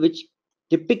skill which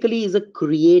typically is a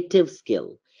creative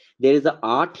skill. There is an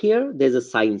art here, there's a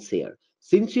science here.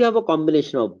 Since you have a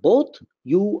combination of both,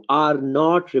 you are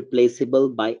not replaceable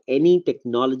by any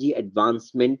technology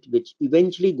advancement which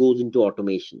eventually goes into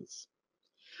automations.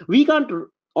 We can't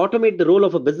automate the role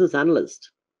of a business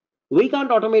analyst. We can't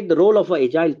automate the role of an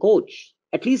agile coach,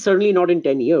 at least certainly not in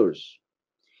 10 years.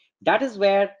 That is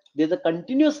where there's a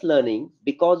continuous learning,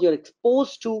 because you're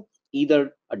exposed to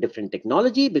either a different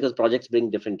technology, because projects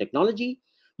bring different technology.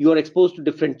 You are exposed to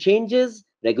different changes,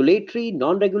 regulatory,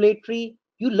 non-regulatory.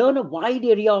 You learn a wide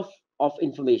area of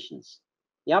informations.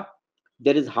 Yep.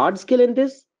 There is hard skill in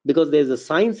this, because there's a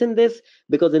science in this,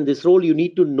 because in this role you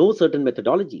need to know certain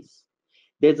methodologies.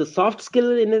 There's a soft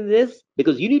skill in this,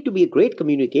 because you need to be a great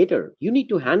communicator. You need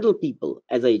to handle people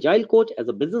as a agile coach, as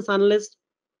a business analyst.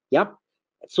 Yep.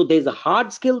 So there's a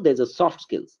hard skill, there's a soft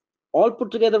skills. All put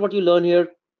together, what you learn here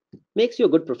makes you a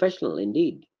good professional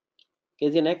indeed.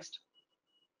 Okay, next.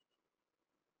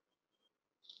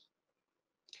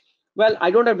 Well,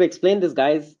 I don't have to explain this,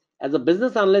 guys. As a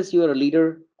business analyst, you are a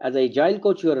leader. As an agile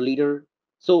coach, you are a leader.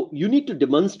 So you need to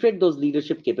demonstrate those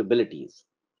leadership capabilities.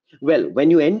 Well, when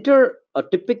you enter a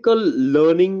typical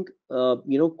learning,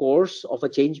 course of a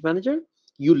change manager,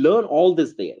 you learn all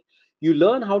this there. You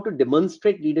learn how to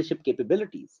demonstrate leadership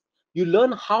capabilities. You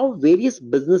learn how various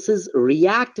businesses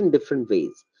react in different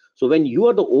ways. So when you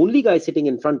are the only guy sitting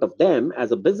in front of them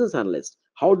as a business analyst,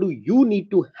 how do you need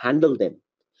to handle them?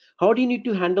 How do you need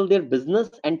to handle their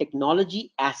business and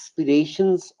technology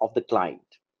aspirations of the client?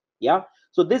 Yeah.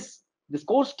 So this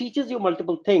course teaches you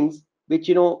multiple things, which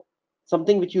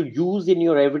something which you use in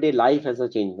your everyday life as a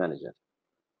change manager.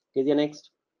 Okay, the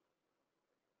next.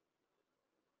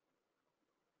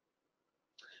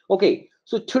 Okay,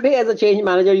 so today as a change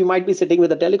manager, you might be sitting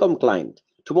with a telecom client.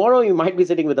 Tomorrow you might be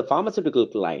sitting with a pharmaceutical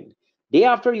client. Day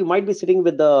after you might be sitting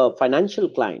with the financial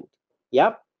client.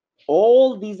 Yep.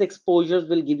 All these exposures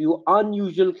will give you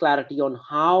unusual clarity on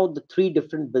how the three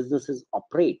different businesses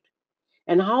operate,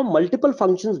 and how multiple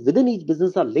functions within each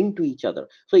business are linked to each other.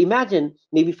 So imagine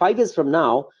maybe 5 years from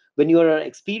now, when you are an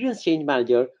experienced change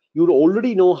manager, you would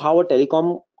already know how a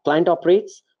telecom client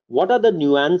operates, what are the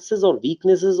nuances or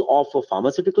weaknesses of a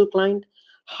pharmaceutical client,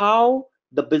 how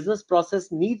the business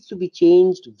process needs to be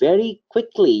changed very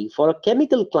quickly for a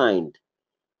chemical client,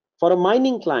 for a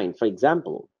mining client, for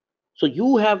example. So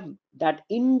you have that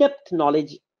in-depth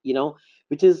knowledge,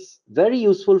 which is very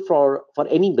useful for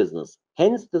any business.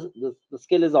 Hence the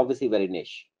skill is obviously very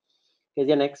niche. Here's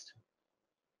your next.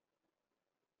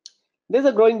 There's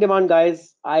a growing demand,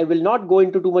 guys. I will not go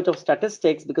into too much of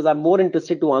statistics, because I'm more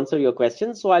interested to answer your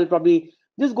questions. So I'll probably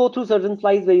just go through certain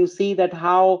slides where you see that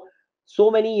how so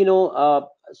many,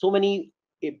 so many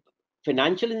eh,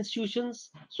 financial institutions,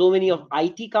 so many of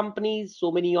IT companies,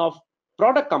 so many of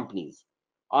product companies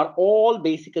are all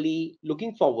basically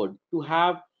looking forward to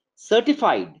have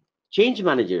certified change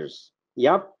managers.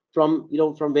 Yep, from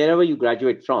wherever you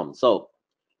graduate from. So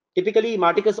typically,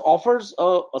 Imarticus offers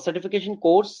a certification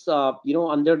course,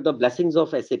 under the blessings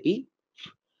of SAP.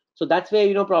 So that's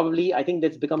where, probably I think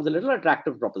this becomes a little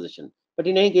attractive proposition. But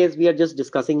in any case, we are just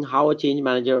discussing how a change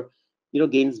manager,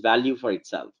 gains value for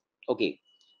itself. Okay.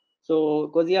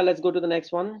 So, Kozia, let's go to the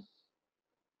next one.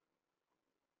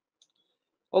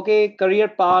 Okay, career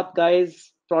path,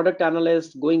 guys. Product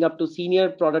analyst, going up to senior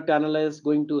product analyst,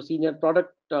 going to senior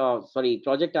project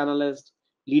analyst,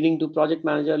 leading to project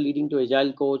manager, leading to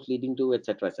agile coach, leading to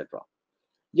etc. etc.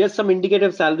 Just some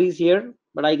indicative salaries here,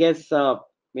 but I guess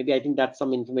maybe I think that's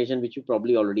some information which you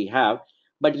probably already have.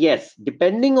 But yes,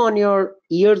 depending on your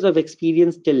years of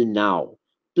experience till now,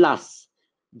 plus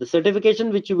the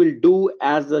certification which you will do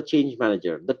as a change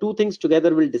manager, the two things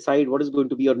together will decide what is going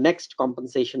to be your next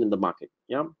compensation in the market.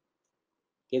 Yeah.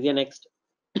 Okay, the next.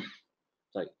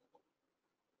 Sorry.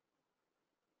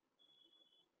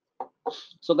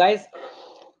 So guys,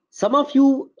 Some of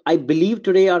you, I believe,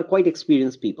 today are quite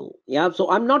experienced people. Yeah,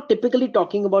 so I'm not typically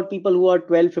talking about people who are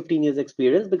 12, 15 years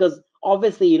experience, because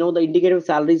obviously, the indicative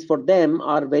salaries for them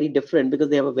are very different because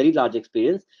they have a very large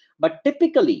experience. But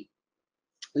typically,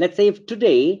 let's say if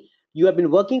today you have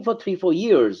been working for 3, 4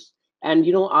 years, and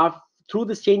through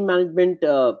this change management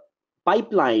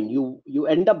pipeline, you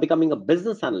end up becoming a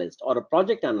business analyst or a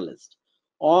project analyst,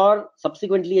 or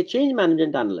subsequently a change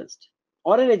management analyst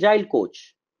or an agile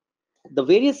coach. The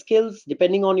various skills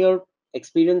depending on your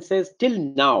experiences till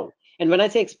now. And when I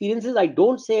say experiences, I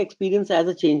don't say experience as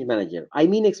a change manager, I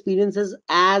mean experiences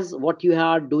as what you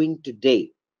are doing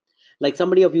today. Like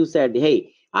somebody of you said,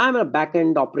 hey, I'm a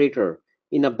back-end operator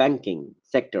in a banking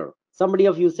sector. Somebody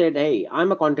of you said, hey,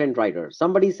 I'm a content writer.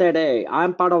 Somebody said, hey,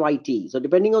 I'm part of IT. So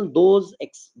depending on those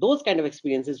kind of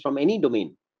experiences from any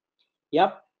domain,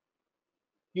 yep,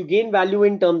 you gain value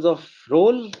in terms of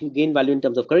role, you gain value in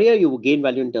terms of career, you gain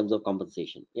value in terms of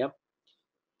compensation. Yep.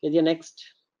 Okay, the next.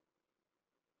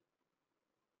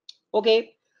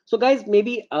 Okay, so guys,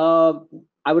 maybe I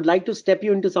would like to step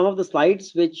you into some of the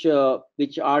slides which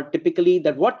are typically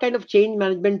that what kind of change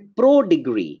management pro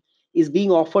degree is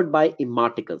being offered by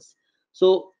Imarticus.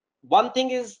 So one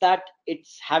thing is that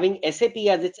it's having SAP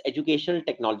as its educational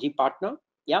technology partner.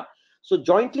 Yeah. So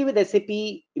jointly with SAP,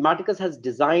 Imarticus has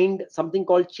designed something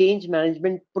called Change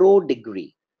Management Pro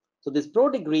degree. So this pro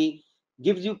degree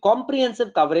gives you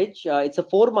comprehensive coverage. It's a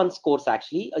 4 months course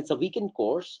actually. It's a weekend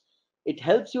course. It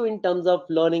helps you in terms of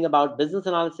learning about business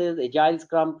analysis, agile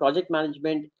scrum, project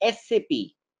management, SAP,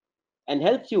 and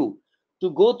helps you to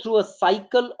go through a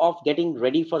cycle of getting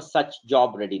ready for such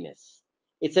job readiness.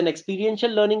 It's an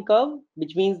experiential learning curve,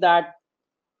 which means that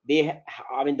the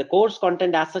course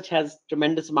content as such has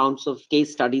tremendous amounts of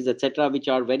case studies, etc., which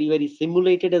are very, very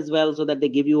simulated as well, so that they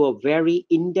give you a very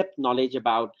in-depth knowledge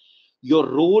about your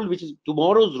role, which is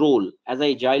tomorrow's role as an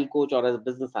agile coach or as a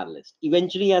business analyst,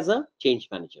 eventually as a change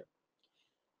manager.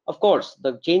 Of course,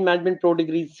 the Change Management Pro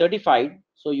degree is certified,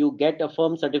 so you get a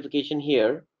firm certification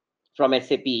here from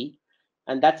SAP,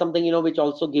 and that's something which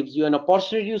also gives you an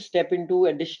opportunity to step into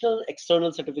additional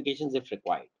external certifications if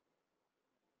required.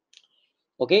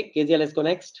 Okay, Kezia, let's go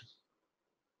next.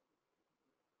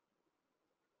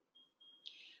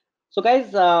 So,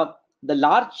 guys, the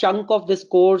large chunk of this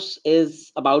course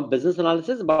is about business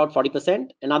analysis, about 40%.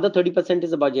 Another 30%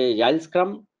 is about Agile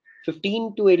Scrum.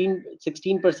 15 to 18,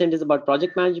 16% is about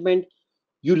project management.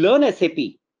 You learn SAP.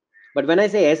 But when I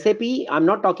say SAP, I'm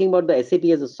not talking about the SAP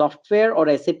as a software or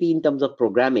SAP in terms of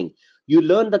programming. You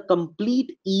learn the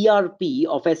complete ERP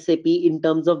of SAP in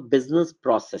terms of business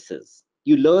processes.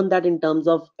 You learn that in terms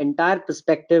of entire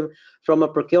perspective, from a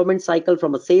procurement cycle,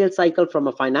 from a sales cycle, from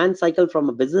a finance cycle, from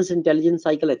a business intelligence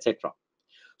cycle, etc.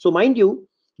 So mind you,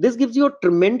 this gives you a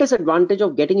tremendous advantage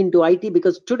of getting into IT,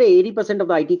 because today 80% of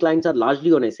the IT clients are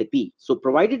largely on SAP. So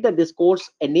provided that this course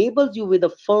enables you with a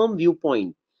firm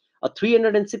viewpoint, a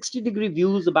 360-degree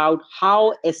views about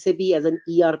how SAP as an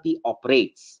ERP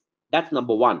operates. That's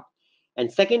number one.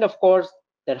 And second, of course,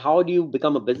 that how do you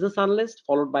become a business analyst,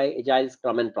 followed by Agile,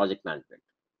 Scrum, and project management.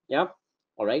 Yeah.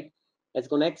 All right. Let's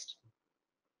go next.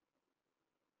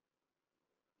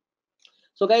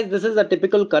 So guys, this is a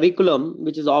typical curriculum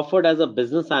which is offered as a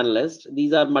business analyst.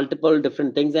 These are multiple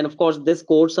different things. And of course, this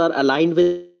course are aligned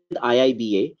with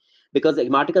IIBA, because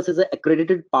Imarticus is an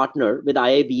accredited partner with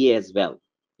IIBA as well.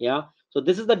 Yeah. So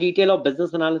this is the detail of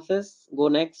business analysis. Go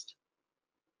next.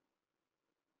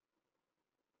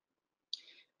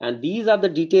 And these are the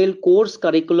detailed course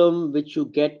curriculum which you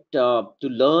get to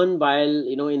learn while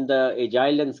in the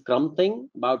Agile and Scrum thing,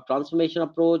 about transformation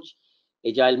approach,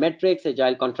 Agile metrics,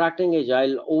 Agile contracting,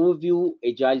 Agile overview,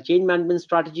 Agile change management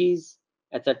strategies,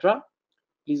 etc.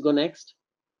 Please go next.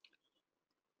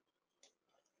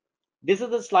 This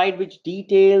is the slide which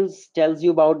tells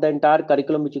you about the entire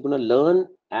curriculum which you're going to learn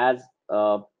as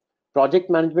a project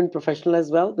management professional as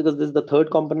well, because this is the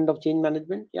third component of change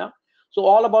management. Yeah. So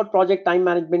all about project time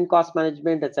management, cost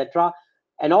management, etc.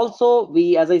 And also,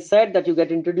 as I said, that you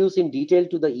get introduced in detail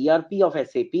to the ERP of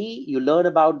SAP. You learn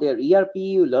about their ERP,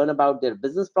 you learn about their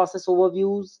business process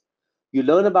overviews, you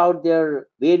learn about their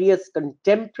various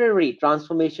contemporary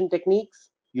transformation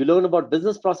techniques, you learn about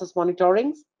business process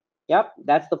monitorings. Yep,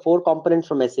 that's the four components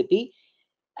from SAP.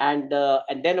 And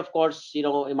then of course,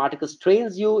 Imarticus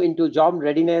trains you into job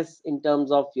readiness in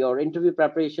terms of your interview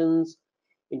preparations,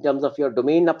 in terms of your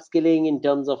domain upskilling, in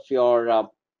terms of your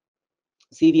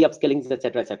CV upskillings,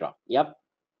 etc., etc. Yep.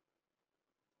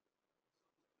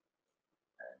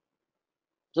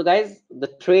 So guys, the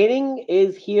training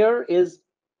is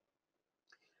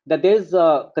that there's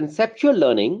conceptual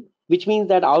learning, which means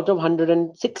that out of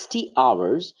 160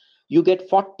 hours, you get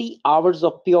 40 hours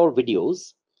of pure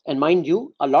videos. And mind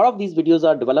you, a lot of these videos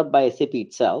are developed by SAP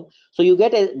itself. So you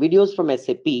get videos from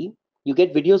SAP, you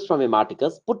get videos from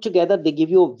Imarticus. Put together, they give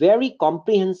you a very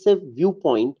comprehensive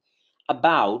viewpoint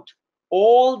about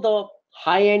all the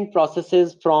high-end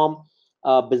processes from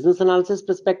business analysis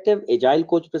perspective, agile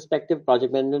coach perspective,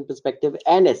 project management perspective,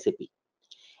 and SAP.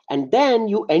 And then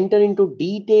you enter into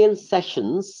detailed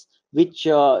sessions, which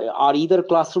are either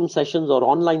classroom sessions or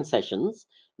online sessions,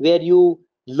 where you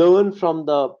learn from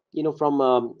the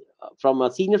from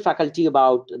a senior faculty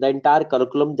about the entire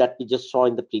curriculum that we just saw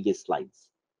in the previous slides.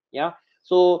 Yeah,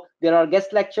 so there are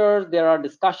guest lectures, there are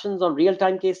discussions on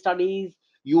real-time case studies,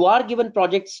 you are given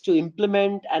projects to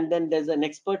implement, and then there's an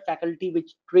expert faculty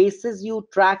which traces you,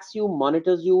 tracks you,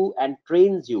 monitors you, and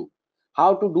trains you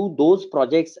how to do those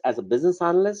projects as a business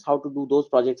analyst, how to do those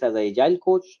projects as an agile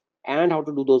coach, and how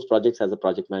to do those projects as a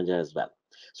project manager as well.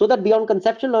 So that beyond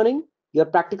conceptual learning, your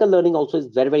practical learning also is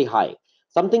very, very high.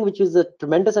 Something which is a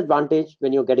tremendous advantage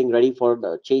when you're getting ready for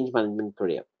the change management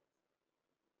career.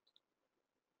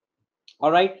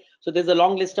 All right. So there's a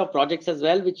long list of projects as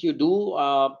well, which you do,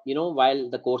 while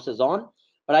the course is on.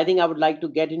 But I think I would like to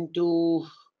get into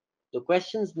the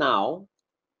questions now.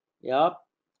 Yeah.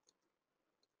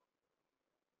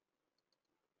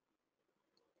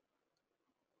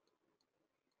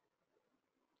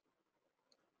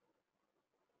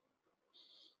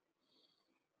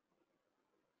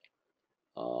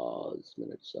 This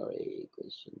minute, sorry,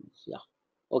 questions. Yeah.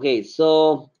 Okay,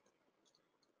 so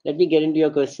let me get into your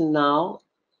question now.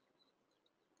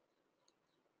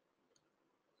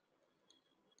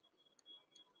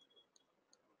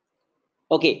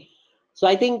 Okay, so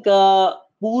I think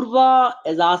Purva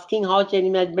is asking how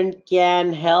change management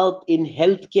can help in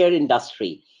healthcare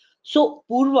industry. So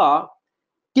Purva,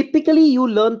 typically you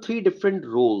learn three different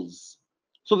roles.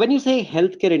 So when you say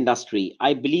healthcare industry,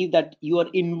 I believe that you are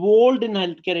involved in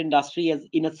healthcare industry as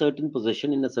in a certain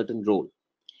position, in a certain role.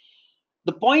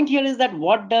 The point here is that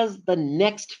what does the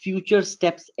next future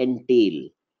steps entail?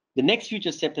 The next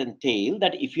future steps entail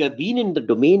that if you have been in the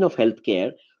domain of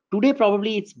healthcare, today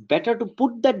probably it's better to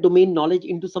put that domain knowledge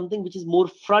into something which is more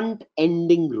front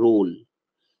ending role.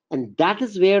 And that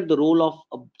is where the role of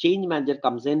a change manager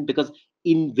comes in, because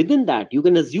in within that you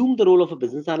can assume the role of a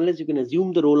business analyst, you can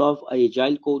assume the role of a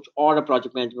agile coach or a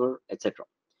project manager, etc.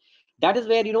 That is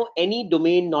where any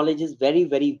domain knowledge is very,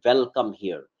 very welcome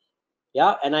here.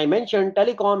 Yeah, and I mentioned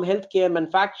telecom, healthcare,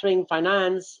 manufacturing,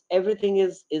 finance, everything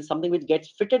is something which gets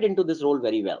fitted into this role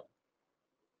very well.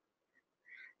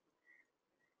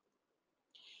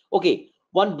 Okay,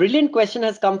 one brilliant question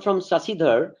has come from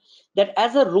Sasidhar, that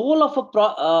as a role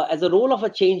of a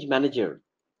change manager,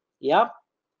 yeah,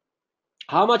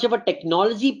 how much of a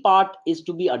technology part is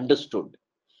to be understood?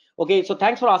 Okay, so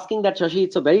thanks for asking that, Shashi.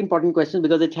 It's a very important question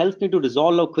because it helps me to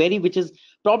resolve a query which is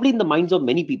probably in the minds of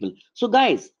many people. So,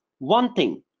 guys, one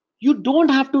thing, you don't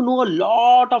have to know a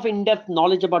lot of in-depth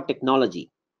knowledge about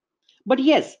technology. But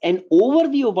yes, an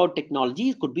overview about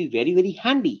technology could be very, very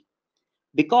handy,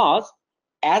 because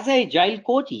as a agile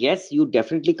coach, yes, you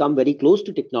definitely come very close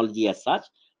to technology as such,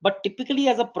 but typically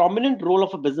as a prominent role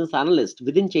of a business analyst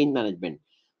within change management,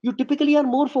 you typically are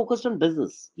more focused on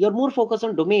business, you're more focused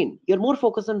on domain, you're more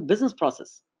focused on business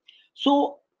process.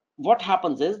 So what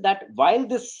happens is that while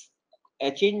this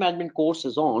change management course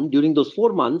is on during those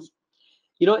 4 months,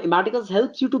 Imarticus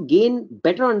helps you to gain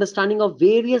better understanding of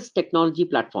various technology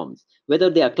platforms,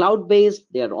 whether they are cloud-based,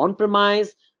 they are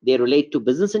on-premise, they relate to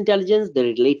business intelligence, they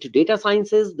relate to data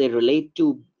sciences, they relate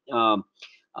to um,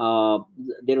 uh,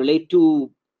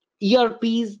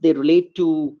 ERPs, they relate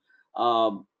to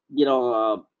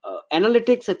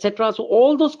analytics, etc. So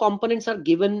all those components are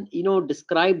given,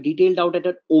 described, detailed out at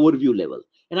an overview level,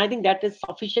 and I think that is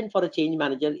sufficient for a change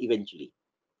manager eventually.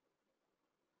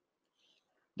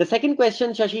 The second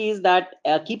question, Shashi, is that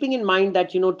keeping in mind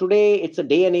that today it's a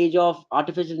day and age of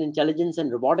artificial intelligence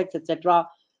and robotics, etc.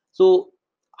 So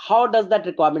how does that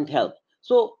requirement help?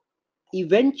 So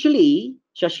eventually,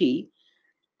 Shashi,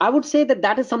 I would say that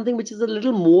that is something which is a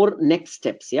little more next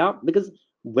steps, yeah, because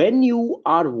when you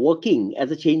are working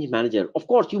as a change manager, of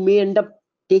course, you may end up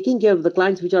taking care of the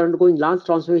clients which are undergoing large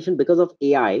transformation because of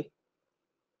AI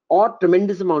or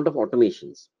tremendous amount of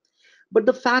automations. But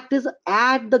the fact is,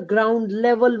 at the ground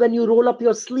level, when you roll up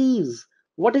your sleeves,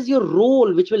 what is your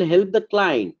role which will help the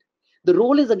client? The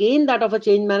role is again that of a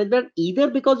change manager, either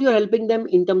because you're helping them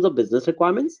in terms of business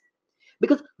requirements,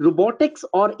 because robotics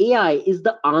or AI is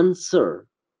the answer.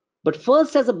 But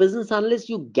first, as a business analyst,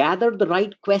 you gather the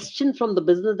right question from the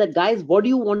business, that guys, what do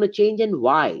you want to change and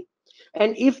why?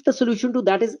 And if the solution to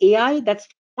that is AI, that's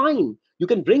fine. You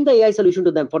can bring the AI solution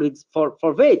to them, for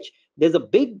which there's a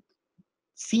big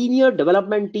senior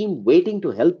development team waiting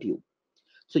to help you.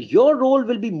 So your role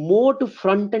will be more to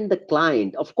front end the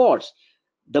client. Of course,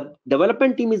 the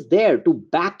development team is there to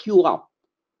back you up,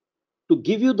 to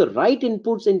give you the right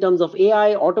inputs in terms of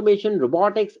AI, automation,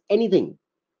 robotics, anything.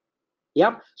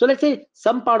 Yeah. So let's say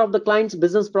some part of the client's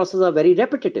business process are very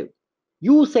repetitive.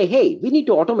 You say, hey, we need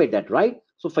to automate that, right?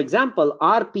 So for example,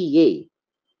 RPA,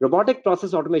 robotic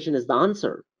process automation, is the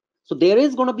answer. So there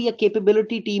is going to be a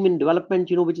capability team in development,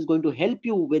 which is going to help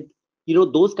you with,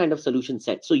 those kind of solution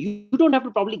sets. So you don't have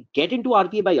to probably get into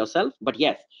RPA by yourself, but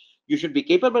yes, you should be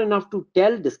capable enough to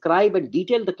tell, describe, and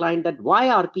detail the client that why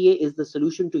RPA is the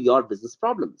solution to your business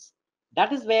problems.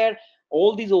 That is where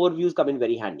all these overviews come in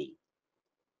very handy.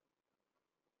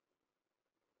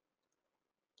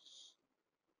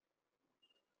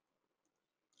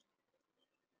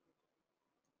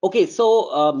 Okay,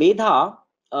 so Medha,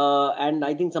 and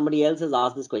I think somebody else has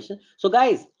asked this question. So,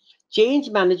 guys, change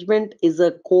management is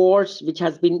a course which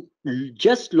has been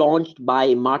just launched by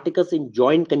Imarticus in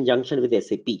joint conjunction with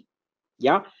SAP.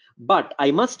 Yeah, but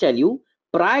I must tell you,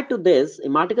 prior to this,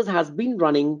 Imarticus has been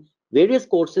running various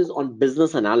courses on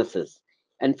business analysis,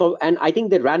 and I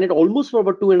think they ran it almost for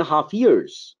about 2.5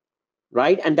 years,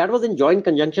 right? And that was in joint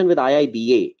conjunction with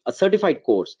IIBA, a certified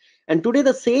course. And today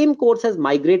the same course has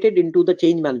migrated into the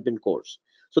change management course.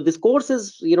 So this course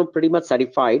is, pretty much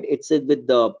certified. It's with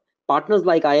the partners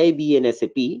like IIBA and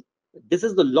SAP. This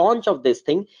is the launch of this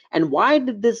thing. And why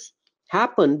did this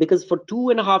happen? Because for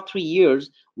 2.5, 3 years,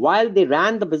 while they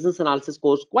ran the business analysis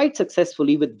course quite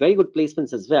successfully with very good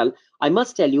placements as well, I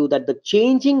must tell you that the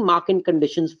changing market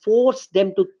conditions forced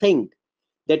them to think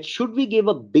that should we give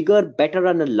a bigger, better,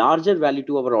 and a larger value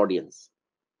to our audience.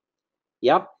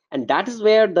 Yep. And that is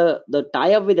where the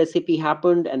tie-up with SAP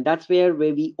happened, and that's where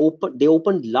they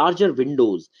opened larger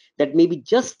windows, that maybe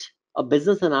just a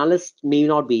business analyst may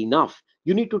not be enough.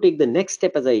 You need to take the next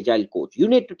step as an agile coach. You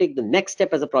need to take the next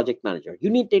step as a project manager. You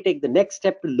need to take the next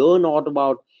step to learn all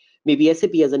about maybe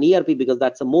SAP as an ERP, because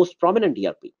that's the most prominent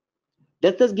ERP.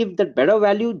 Does this give that better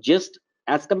value just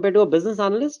as compared to a business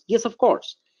analyst? Yes, of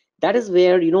course. That is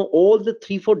where, all the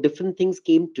 3 4 different things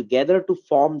came together to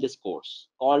form this course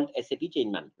called SAP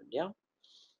Change Management. Yeah.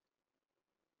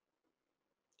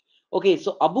 Okay,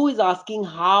 so Abu is asking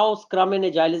how Scrum and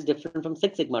Agile is different from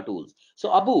Six Sigma tools.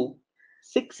 So Abu,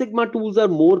 Six Sigma tools are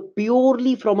more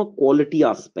purely from a quality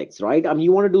aspects, right? I mean,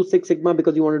 you want to do Six Sigma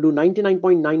because you want to do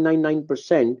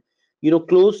 99.999%,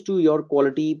 close to your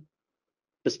quality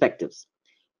perspectives.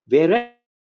 Whereas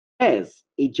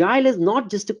Agile is not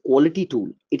just a quality tool,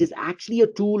 it is actually a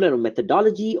tool and a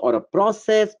methodology or a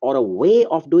process or a way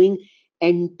of doing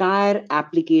entire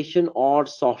application or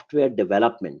software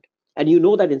development. And you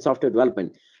know that in software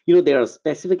development, there are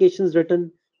specifications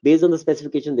written. Based on the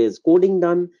specification, there's coding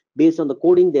done. Based on the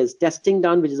coding, there's testing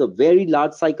done, which is a very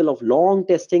large cycle of long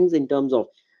testings in terms of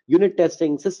unit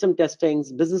testing, system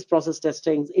testings, business process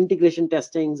testings, integration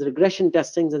testings, regression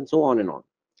testings, and so on and on.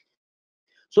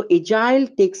 So Agile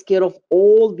takes care of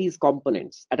all these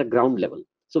components at a ground level.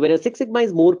 So whereas Six Sigma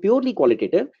is more purely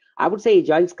qualitative, I would say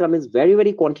Agile Scrum is very,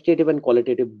 very quantitative and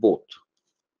qualitative both.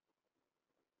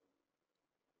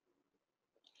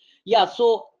 Yeah,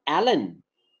 so Alan,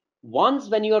 once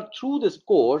when you are through this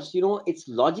course, it's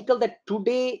logical that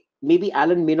today, maybe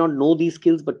Alan may not know these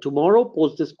skills, but tomorrow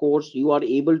post this course, you are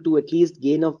able to at least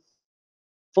gain a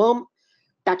firm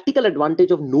tactical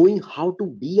advantage of knowing how to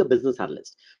be a business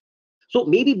analyst. So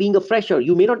maybe being a fresher,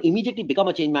 you may not immediately become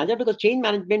a change manager, because change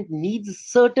management needs a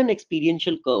certain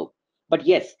experiential curve. But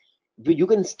yes, you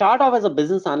can start off as a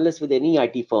business analyst with any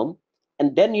IT firm,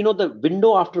 and then the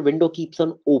window after window keeps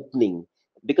on opening,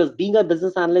 because being a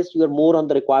business analyst, you are more on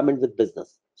the requirement with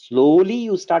business. Slowly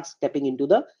you start stepping into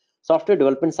the software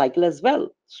development cycle as well.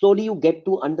 Slowly you get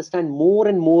to understand more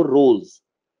and more roles,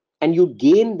 and you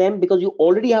gain them because you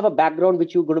already have a background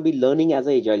which you're going to be learning as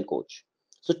an agile coach.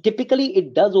 So typically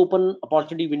it does open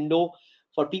opportunity window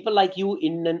for people like you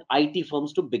in an IT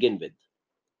firms to begin with.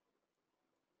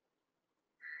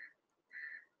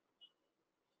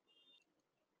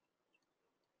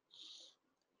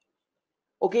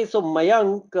 Okay, so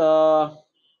Mayank,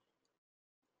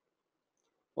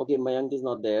 okay, Mayank is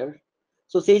not there.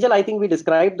 So Sejal, I think we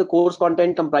described the course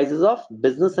content comprises of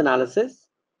business analysis,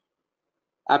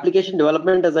 application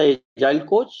development as a agile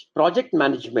coach, project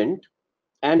management,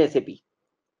 and SAP.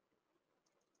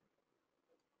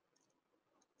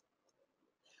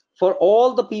 For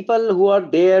all the people who are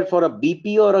there for a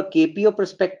BPO or a KPO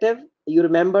perspective, you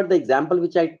remember the example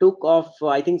which I took of,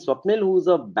 I think, Swapnil, who's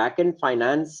a back-end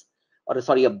finance, or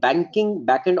sorry, a banking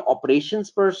back-end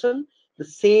operations person. The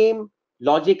same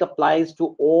logic applies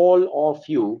to all of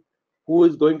you who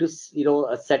is going to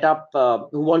set up,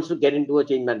 who wants to get into a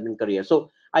change management career. So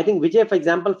I think, Vijay, for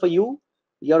example, for you,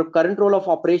 your current role of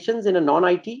operations in a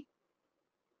non-IT,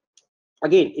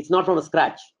 again, it's not from a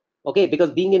scratch. Okay,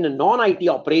 because being in a non-IT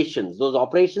operations, those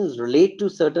operations relate to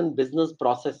certain business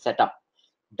process setup.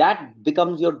 That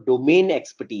becomes your domain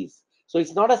expertise. So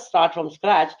it's not a start from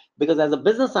scratch, because as a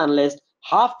business analyst,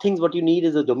 half things what you need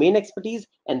is a domain expertise,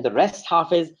 and the rest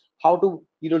half is how to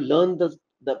learn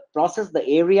the process, the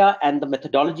area, and the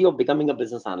methodology of becoming a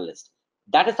business analyst.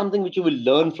 That is something which you will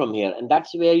learn from here, and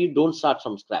that's where you don't start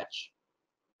from scratch.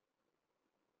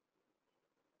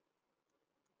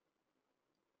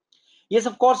 Yes,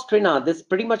 of course, Trina. This is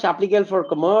pretty much applicable for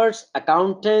commerce,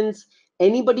 accountants,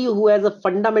 anybody who has a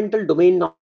fundamental domain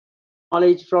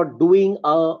knowledge for doing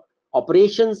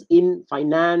operations in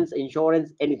finance,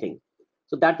 insurance, anything.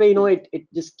 So that way, it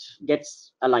just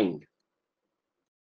gets aligned.